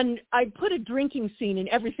 and I put a drinking scene in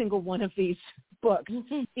every single one of these books.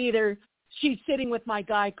 Either she's sitting with my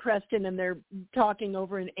guy Creston and they're talking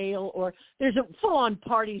over an ale, or there's a full-on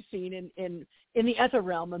party scene in the Ether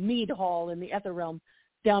Realm, a mead hall in the Ether Realm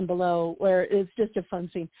down below, where it's just a fun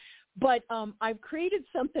scene. But I've created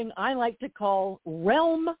something I like to call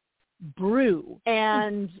Realm Brew,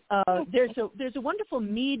 and there's a wonderful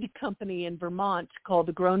mead company in Vermont called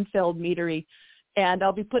the Groenfeld Meadery, and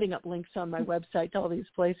I'll be putting up links on my website to all these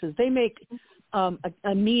places. They make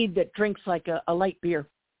a mead that drinks like a light beer.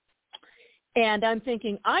 And I'm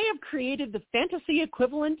thinking, I have created the fantasy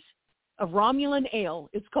equivalent of Romulan ale.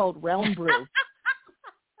 It's called Realm Brew.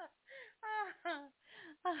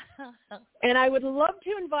 And I would love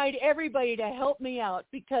to invite everybody to help me out,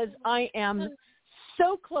 because I am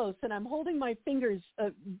so close, and I'm holding my fingers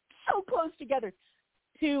so close together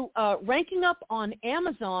to ranking up on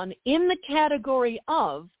Amazon in the category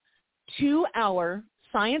of 2-hour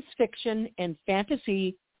science fiction and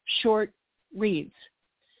fantasy short reads.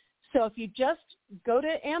 So if you just go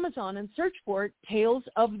to Amazon and search for it, Tales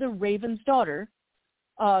of the Ravensdaughter,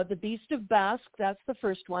 The Beast of Basque, that's the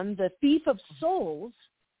first one. The Thief of Souls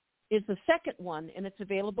is the second one, and it's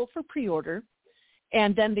available for pre-order.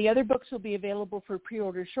 And then the other books will be available for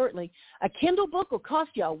pre-order shortly. A Kindle book will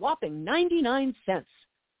cost you a whopping 99 cents.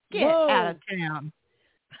 Get out of town.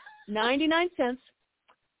 99 cents.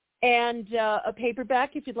 And a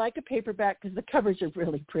paperback, if you'd like a paperback, because the covers are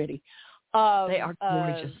really pretty. They are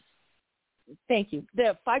gorgeous. Thank you.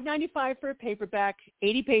 The $5.95 for a paperback,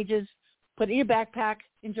 80 pages. Put it in your backpack.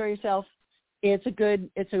 Enjoy yourself. It's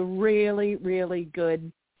a really, really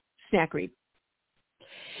good snack read.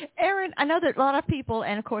 Erin, I know that a lot of people,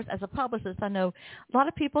 and of course as a publicist, I know a lot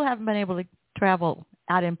of people haven't been able to travel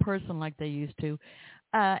out in person like they used to.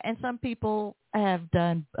 And some people have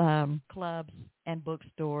done clubs and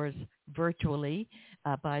bookstores virtually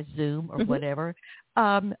by Zoom or whatever.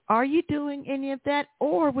 Are you doing any of that,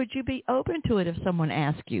 or would you be open to it if someone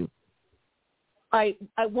asked you? I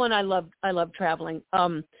love traveling.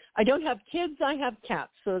 I don't have kids. I have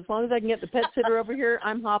cats. So as long as I can get the pet sitter over here,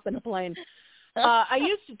 I'm hopping a plane. I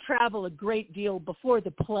used to travel a great deal before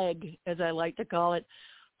the plague, as I like to call it.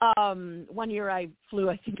 One year I flew,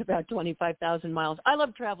 I think, about 25,000 miles. I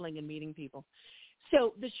love traveling and meeting people.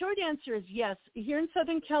 So the short answer is yes. Here in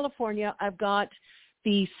Southern California, I've got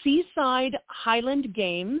the Seaside Highland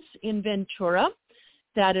Games in Ventura.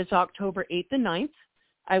 That is October 8th and 9th.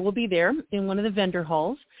 I will be there in one of the vendor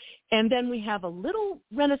halls. And then we have a little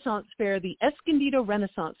Renaissance fair, the Escondido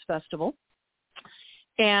Renaissance Festival,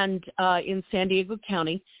 and in San Diego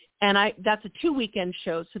County. And that's a 2-weekend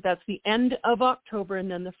show, so that's the end of October and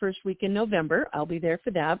then the first week in November. I'll be there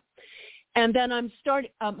for that. And then I'm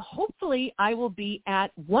starting, hopefully I will be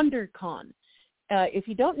at WonderCon. If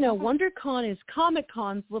you don't know, WonderCon is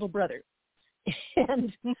Comic-Con's little brother.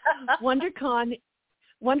 And WonderCon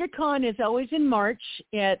is always in March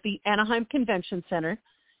at the Anaheim Convention Center.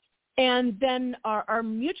 And then our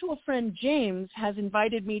mutual friend James has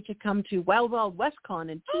invited me to come to Wild Wild West Con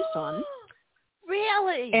in Tucson.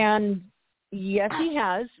 Really? And yes, he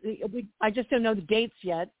has. I just don't know the dates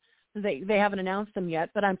yet. They haven't announced them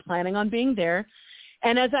yet, but I'm planning on being there.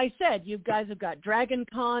 And as I said, you guys have got Dragon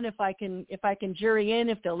Con. If I can jury in,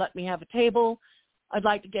 if they'll let me have a table, I'd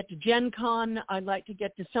like to get to Gen Con. I'd like to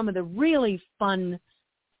get to some of the really fun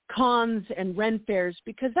cons and Ren fairs,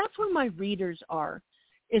 because that's where my readers are,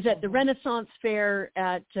 is at the Renaissance Fair,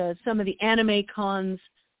 at some of the anime cons.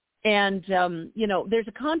 And, there's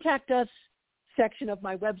a contact us section of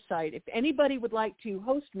my website. If anybody would like to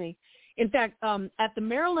host me, in fact, at the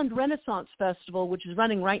Maryland Renaissance Festival, which is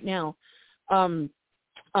running right now,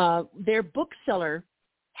 their bookseller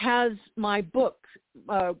has my book,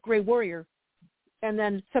 Grey Warrior, and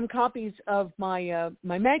then some copies of my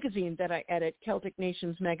magazine that I edit, Celtic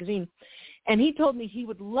Nations Magazine. And he told me he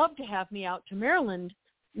would love to have me out to Maryland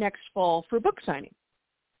next fall for book signing.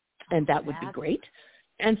 And that would be great.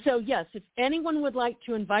 And so, yes, if anyone would like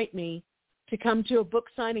to invite me to come to a book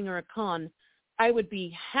signing or a con, I would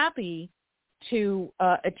be happy to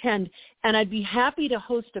attend. And I'd be happy to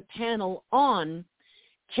host a panel on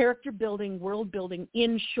character building, world building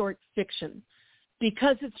in short fiction,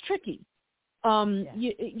 because it's tricky.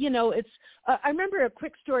 It's. I remember a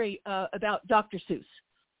quick story about Dr. Seuss,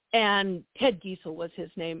 and Ted Giesel was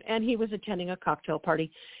his name, and he was attending a cocktail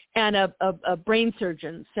party, and a brain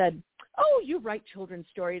surgeon said, "Oh, you write children's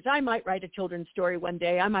stories. I might write a children's story one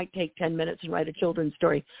day. I might take 10 minutes and write a children's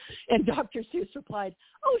story." And Dr. Seuss replied,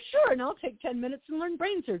 "Oh, sure, and I'll take 10 minutes and learn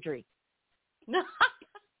brain surgery."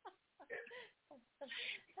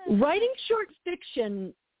 Writing short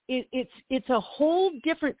fiction, it's a whole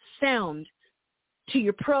different sound to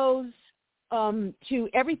your prose, to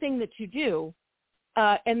everything that you do,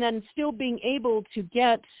 and then still being able to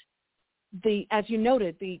get as you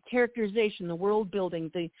noted, the characterization, the world building,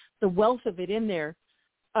 the wealth of it in there,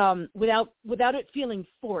 without it feeling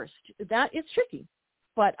forced. That is tricky,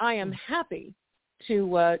 but I am happy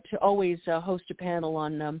to always host a panel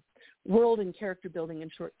on world and character building in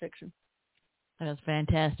short fiction. That's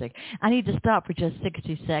fantastic. I need to stop for just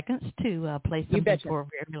 60 seconds to play something for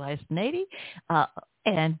Very Last Lady,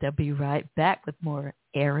 and I'll be right back with more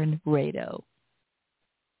Erin Rado.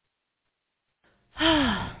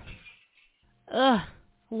 Ugh,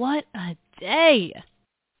 what a day.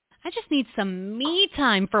 I just need some me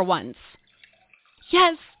time for once.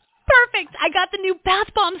 Yes, perfect. I got the new bath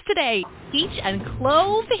bombs today. Peach and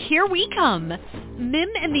clove, here we come. Mim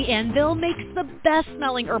and the Anvil makes the best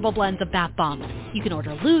smelling herbal blends of bath bombs. You can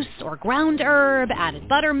order loose or ground herb, added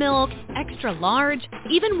buttermilk, extra large,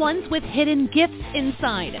 even ones with hidden gifts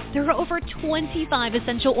inside. There are over 25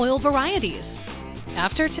 essential oil varieties.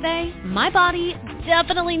 After today, my body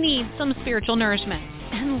definitely needs some spiritual nourishment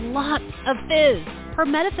and lots of fizz. Her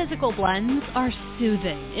metaphysical blends are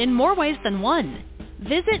soothing in more ways than one.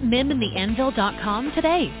 Visit mimandtheanvil.com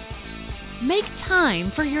today. Make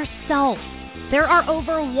time for yourself. There are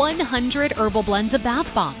over 100 herbal blends of bath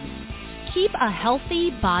bombs. Keep a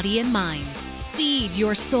healthy body and mind. Feed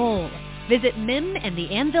your soul. Visit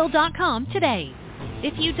mimandtheanvil.com today.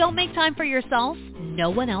 If you don't make time for yourself, no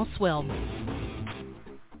one else will.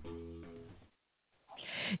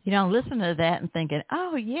 Listening to that and thinking,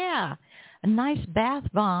 oh, yeah, a nice bath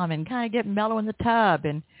bomb, and kind of get mellow in the tub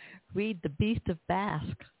and read The Beast of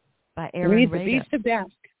Basque by Erin Rado. Read The Beast of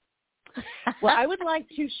Basque. Well, I would like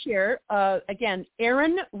to share, again,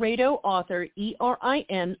 Erin Rado, author,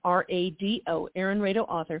 ERINRADO, Erin Rado,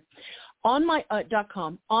 author, on my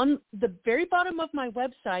 .com. On the very bottom of my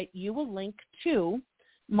website, you will link to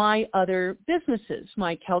my other businesses,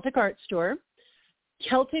 my Celtic Art Store,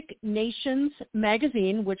 Celtic Nations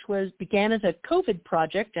Magazine, which began as a COVID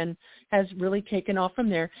project and has really taken off from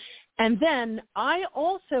there. And then I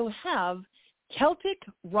also have Celtic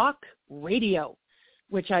Rock Radio,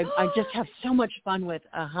 which I just have so much fun with.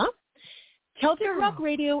 Celtic Rock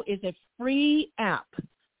Radio is a free app.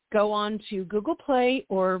 Go on to Google Play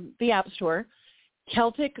or the App Store,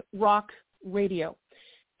 Celtic Rock Radio.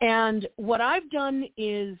 And what I've done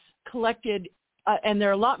is collected, and there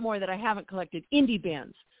are a lot more that I haven't collected, indie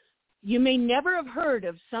bands. You may never have heard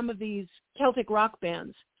of some of these Celtic rock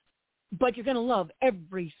bands, but you're going to love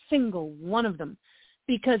every single one of them,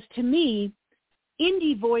 because to me,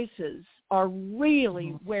 indie voices are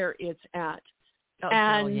really where it's at.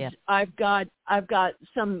 I've got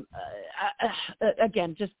some,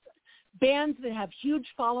 again, just bands that have huge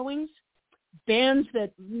followings, bands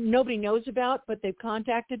that nobody knows about, but they've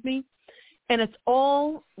contacted me. And it's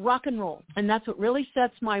all rock and roll. And that's what really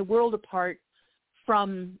sets my world apart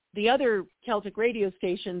from the other Celtic radio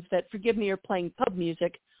stations that, forgive me, are playing pub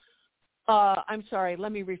music. I'm sorry,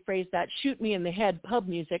 let me rephrase that. Shoot me in the head, pub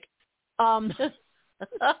music. I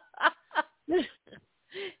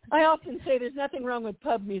often say there's nothing wrong with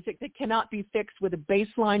pub music that cannot be fixed with a bass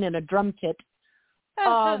line and a drum kit.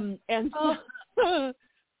 And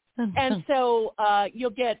so you'll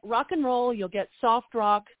get rock and roll, you'll get soft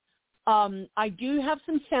rock. I do have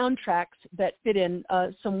some soundtracks that fit in,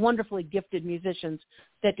 some wonderfully gifted musicians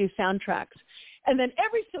that do soundtracks. And then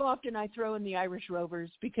every so often I throw in the Irish Rovers,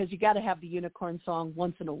 because you got to have the unicorn song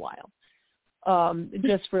once in a while,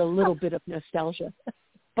 just for a little bit of nostalgia.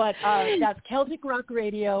 But that's Celtic Rock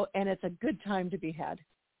Radio, and it's a good time to be had.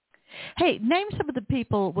 Hey, name some of the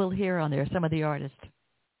people we'll hear on there, some of the artists.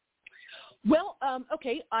 Well,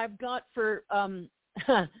 okay, I've got for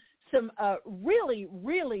some really,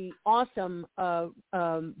 really awesome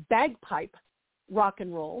bagpipe rock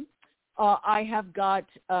and roll. I have got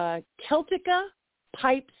Celtica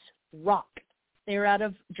Pipes Rock. They're out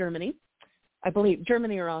of Germany, I believe.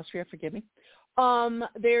 Germany or Austria, forgive me.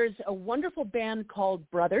 There's a wonderful band called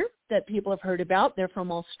Brother that people have heard about. They're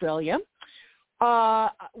from Australia.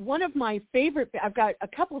 One of my favorite, I've got a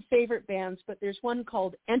couple of favorite bands, but there's one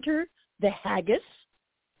called Enter the Haggis.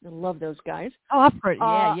 I love those guys. Oh, I've heard.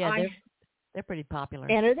 Yeah, they're pretty popular.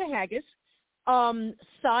 Enter the Haggis.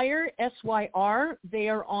 Sire, SYR, they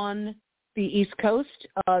are on the East Coast.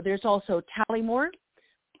 There's also Tallymore.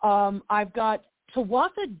 I've got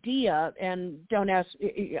Tawatha Dia, and don't ask,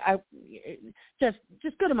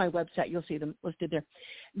 just go to my website. You'll see them listed there.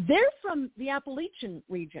 They're from the Appalachian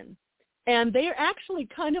region, and they are actually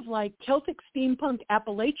kind of like Celtic steampunk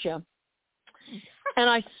Appalachia. And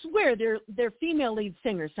I swear their female lead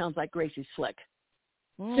singer sounds like Gracie Slick.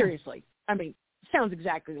 Seriously. I mean, sounds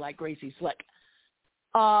exactly like Gracie Slick.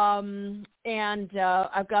 And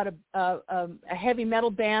I've got a heavy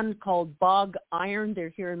metal band called Bog Iron. They're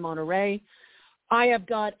here in Monterey. I have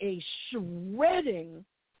got a shredding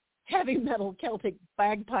heavy metal Celtic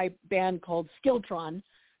bagpipe band called Skiltron.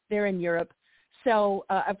 They're in Europe. So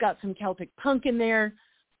I've got some Celtic punk in there.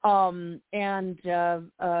 And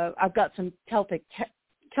I've got some Celtic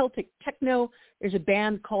techno. There's a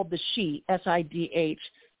band called The She, SIDH.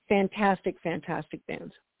 Fantastic, fantastic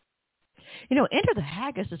bands. You know, Enter the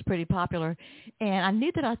Haggis is pretty popular, and I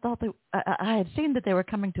knew that I thought that I had seen that they were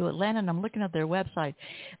coming to Atlanta, and I'm looking at their website,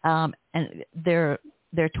 and their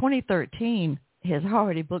 2013 has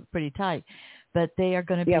already booked pretty tight, but they are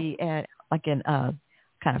going to be at like an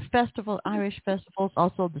kind of festival, Irish festivals,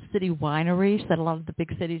 also the city wineries that a lot of the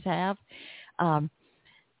big cities have.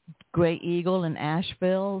 Grey Eagle in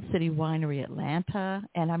Asheville, City Winery Atlanta,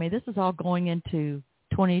 and I mean this is all going into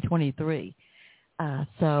 2023.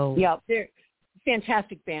 Yeah, they're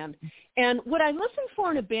fantastic band. And what I listen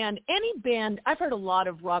for in a band, any band, I've heard a lot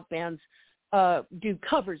of rock bands do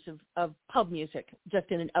covers of pub music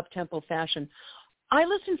just in an up-tempo fashion. I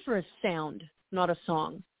listen for a sound, not a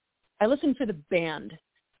song. I listen for the band.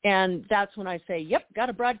 And that's when I say, yep, got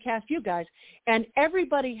to broadcast you guys. And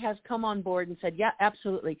everybody has come on board and said, yeah,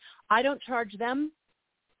 absolutely. I don't charge them.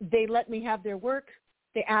 They let me have their work.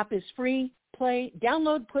 The app is free. Play,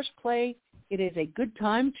 download, push play. It is a good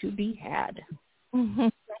time to be had. Mm-hmm.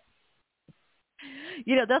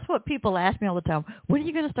 You know, that's what people ask me all the time. When are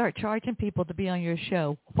you going to start charging people to be on your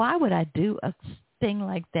show? Why would I do a thing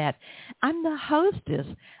like that? I'm the hostess.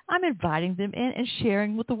 I'm inviting them in and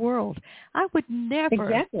sharing with the world. I would never,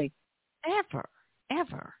 exactly, ever.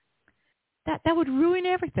 That would ruin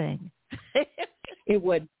everything. It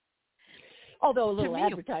would. Although a little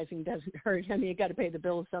advertising doesn't hurt. I mean, you got to pay the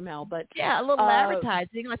bills somehow. But yeah, a little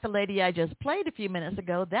advertising, like the lady I just played a few minutes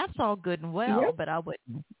ago. That's all good and well, but I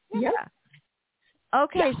wouldn't. Yeah.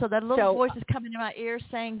 Okay, so that little voice is coming in my ear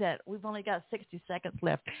saying that we've only got 60 seconds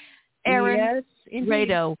left. Erin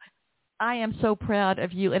Rado, I am so proud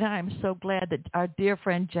of you, and I am so glad that our dear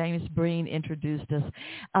friend James Breen introduced us.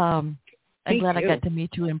 I'm glad I got to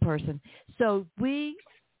meet you in person. So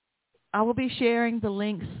I will be sharing the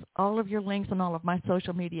links, all of your links on all of my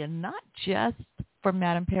social media, not just for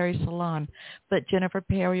Madame Perry Salon, but Jennifer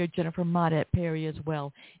Perry or Jennifer Maudette Perry as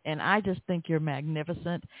well. And I just think you're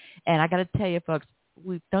magnificent. And I got to tell you, folks,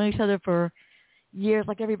 we've known each other for years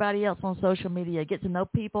like everybody else on social media, get to know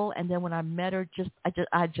people. And then when I met her,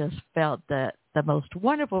 I just felt the most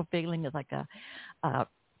wonderful feeling. It's like an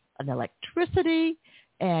electricity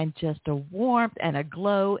and just a warmth and a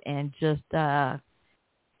glow and just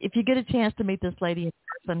if you get a chance to meet this lady in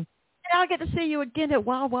person, I'll get to see you again at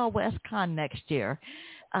Wild Wild West Con next year.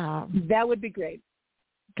 That would be great.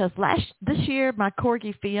 Because this year, my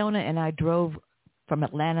corgi Fiona and I drove from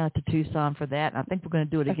Atlanta to Tucson for that. And I think we're going to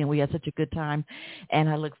do it again. We had such a good time, and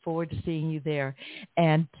I look forward to seeing you there.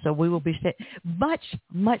 And so we will be much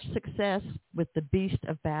success with the Beast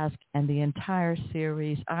of Basque and the entire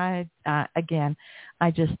series. I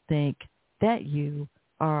just think that you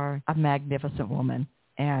are a magnificent woman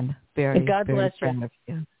and very, God bless proud of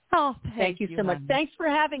you. Oh, thank you so much. Honey. Thanks for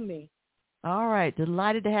having me. All right.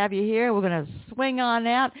 Delighted to have you here. We're going to swing on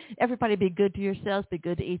out. Everybody be good to yourselves. Be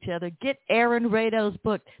good to each other. Get Erin Rado's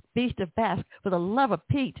book, Beast of Basque, For the Love of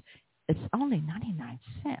Pete. It's only 99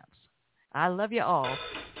 cents. I love you all. Well,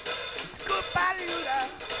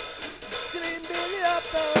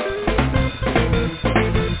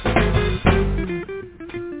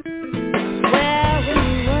 when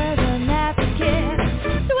you were the nappy kid,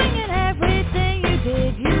 swinging everything you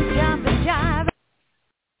did, you jump and jive.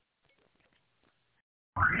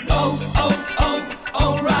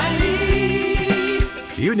 O'Reilly.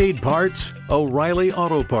 You need parts? O'Reilly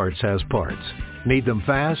Auto Parts has parts. Need them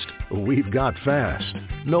fast? We've got fast.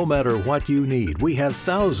 No matter what you need, we have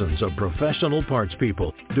thousands of professional parts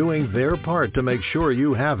people doing their part to make sure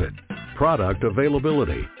you have it. Product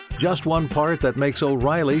availability. Just one part that makes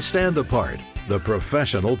O'Reilly stand apart. The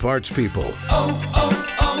professional parts people.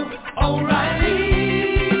 O'Reilly.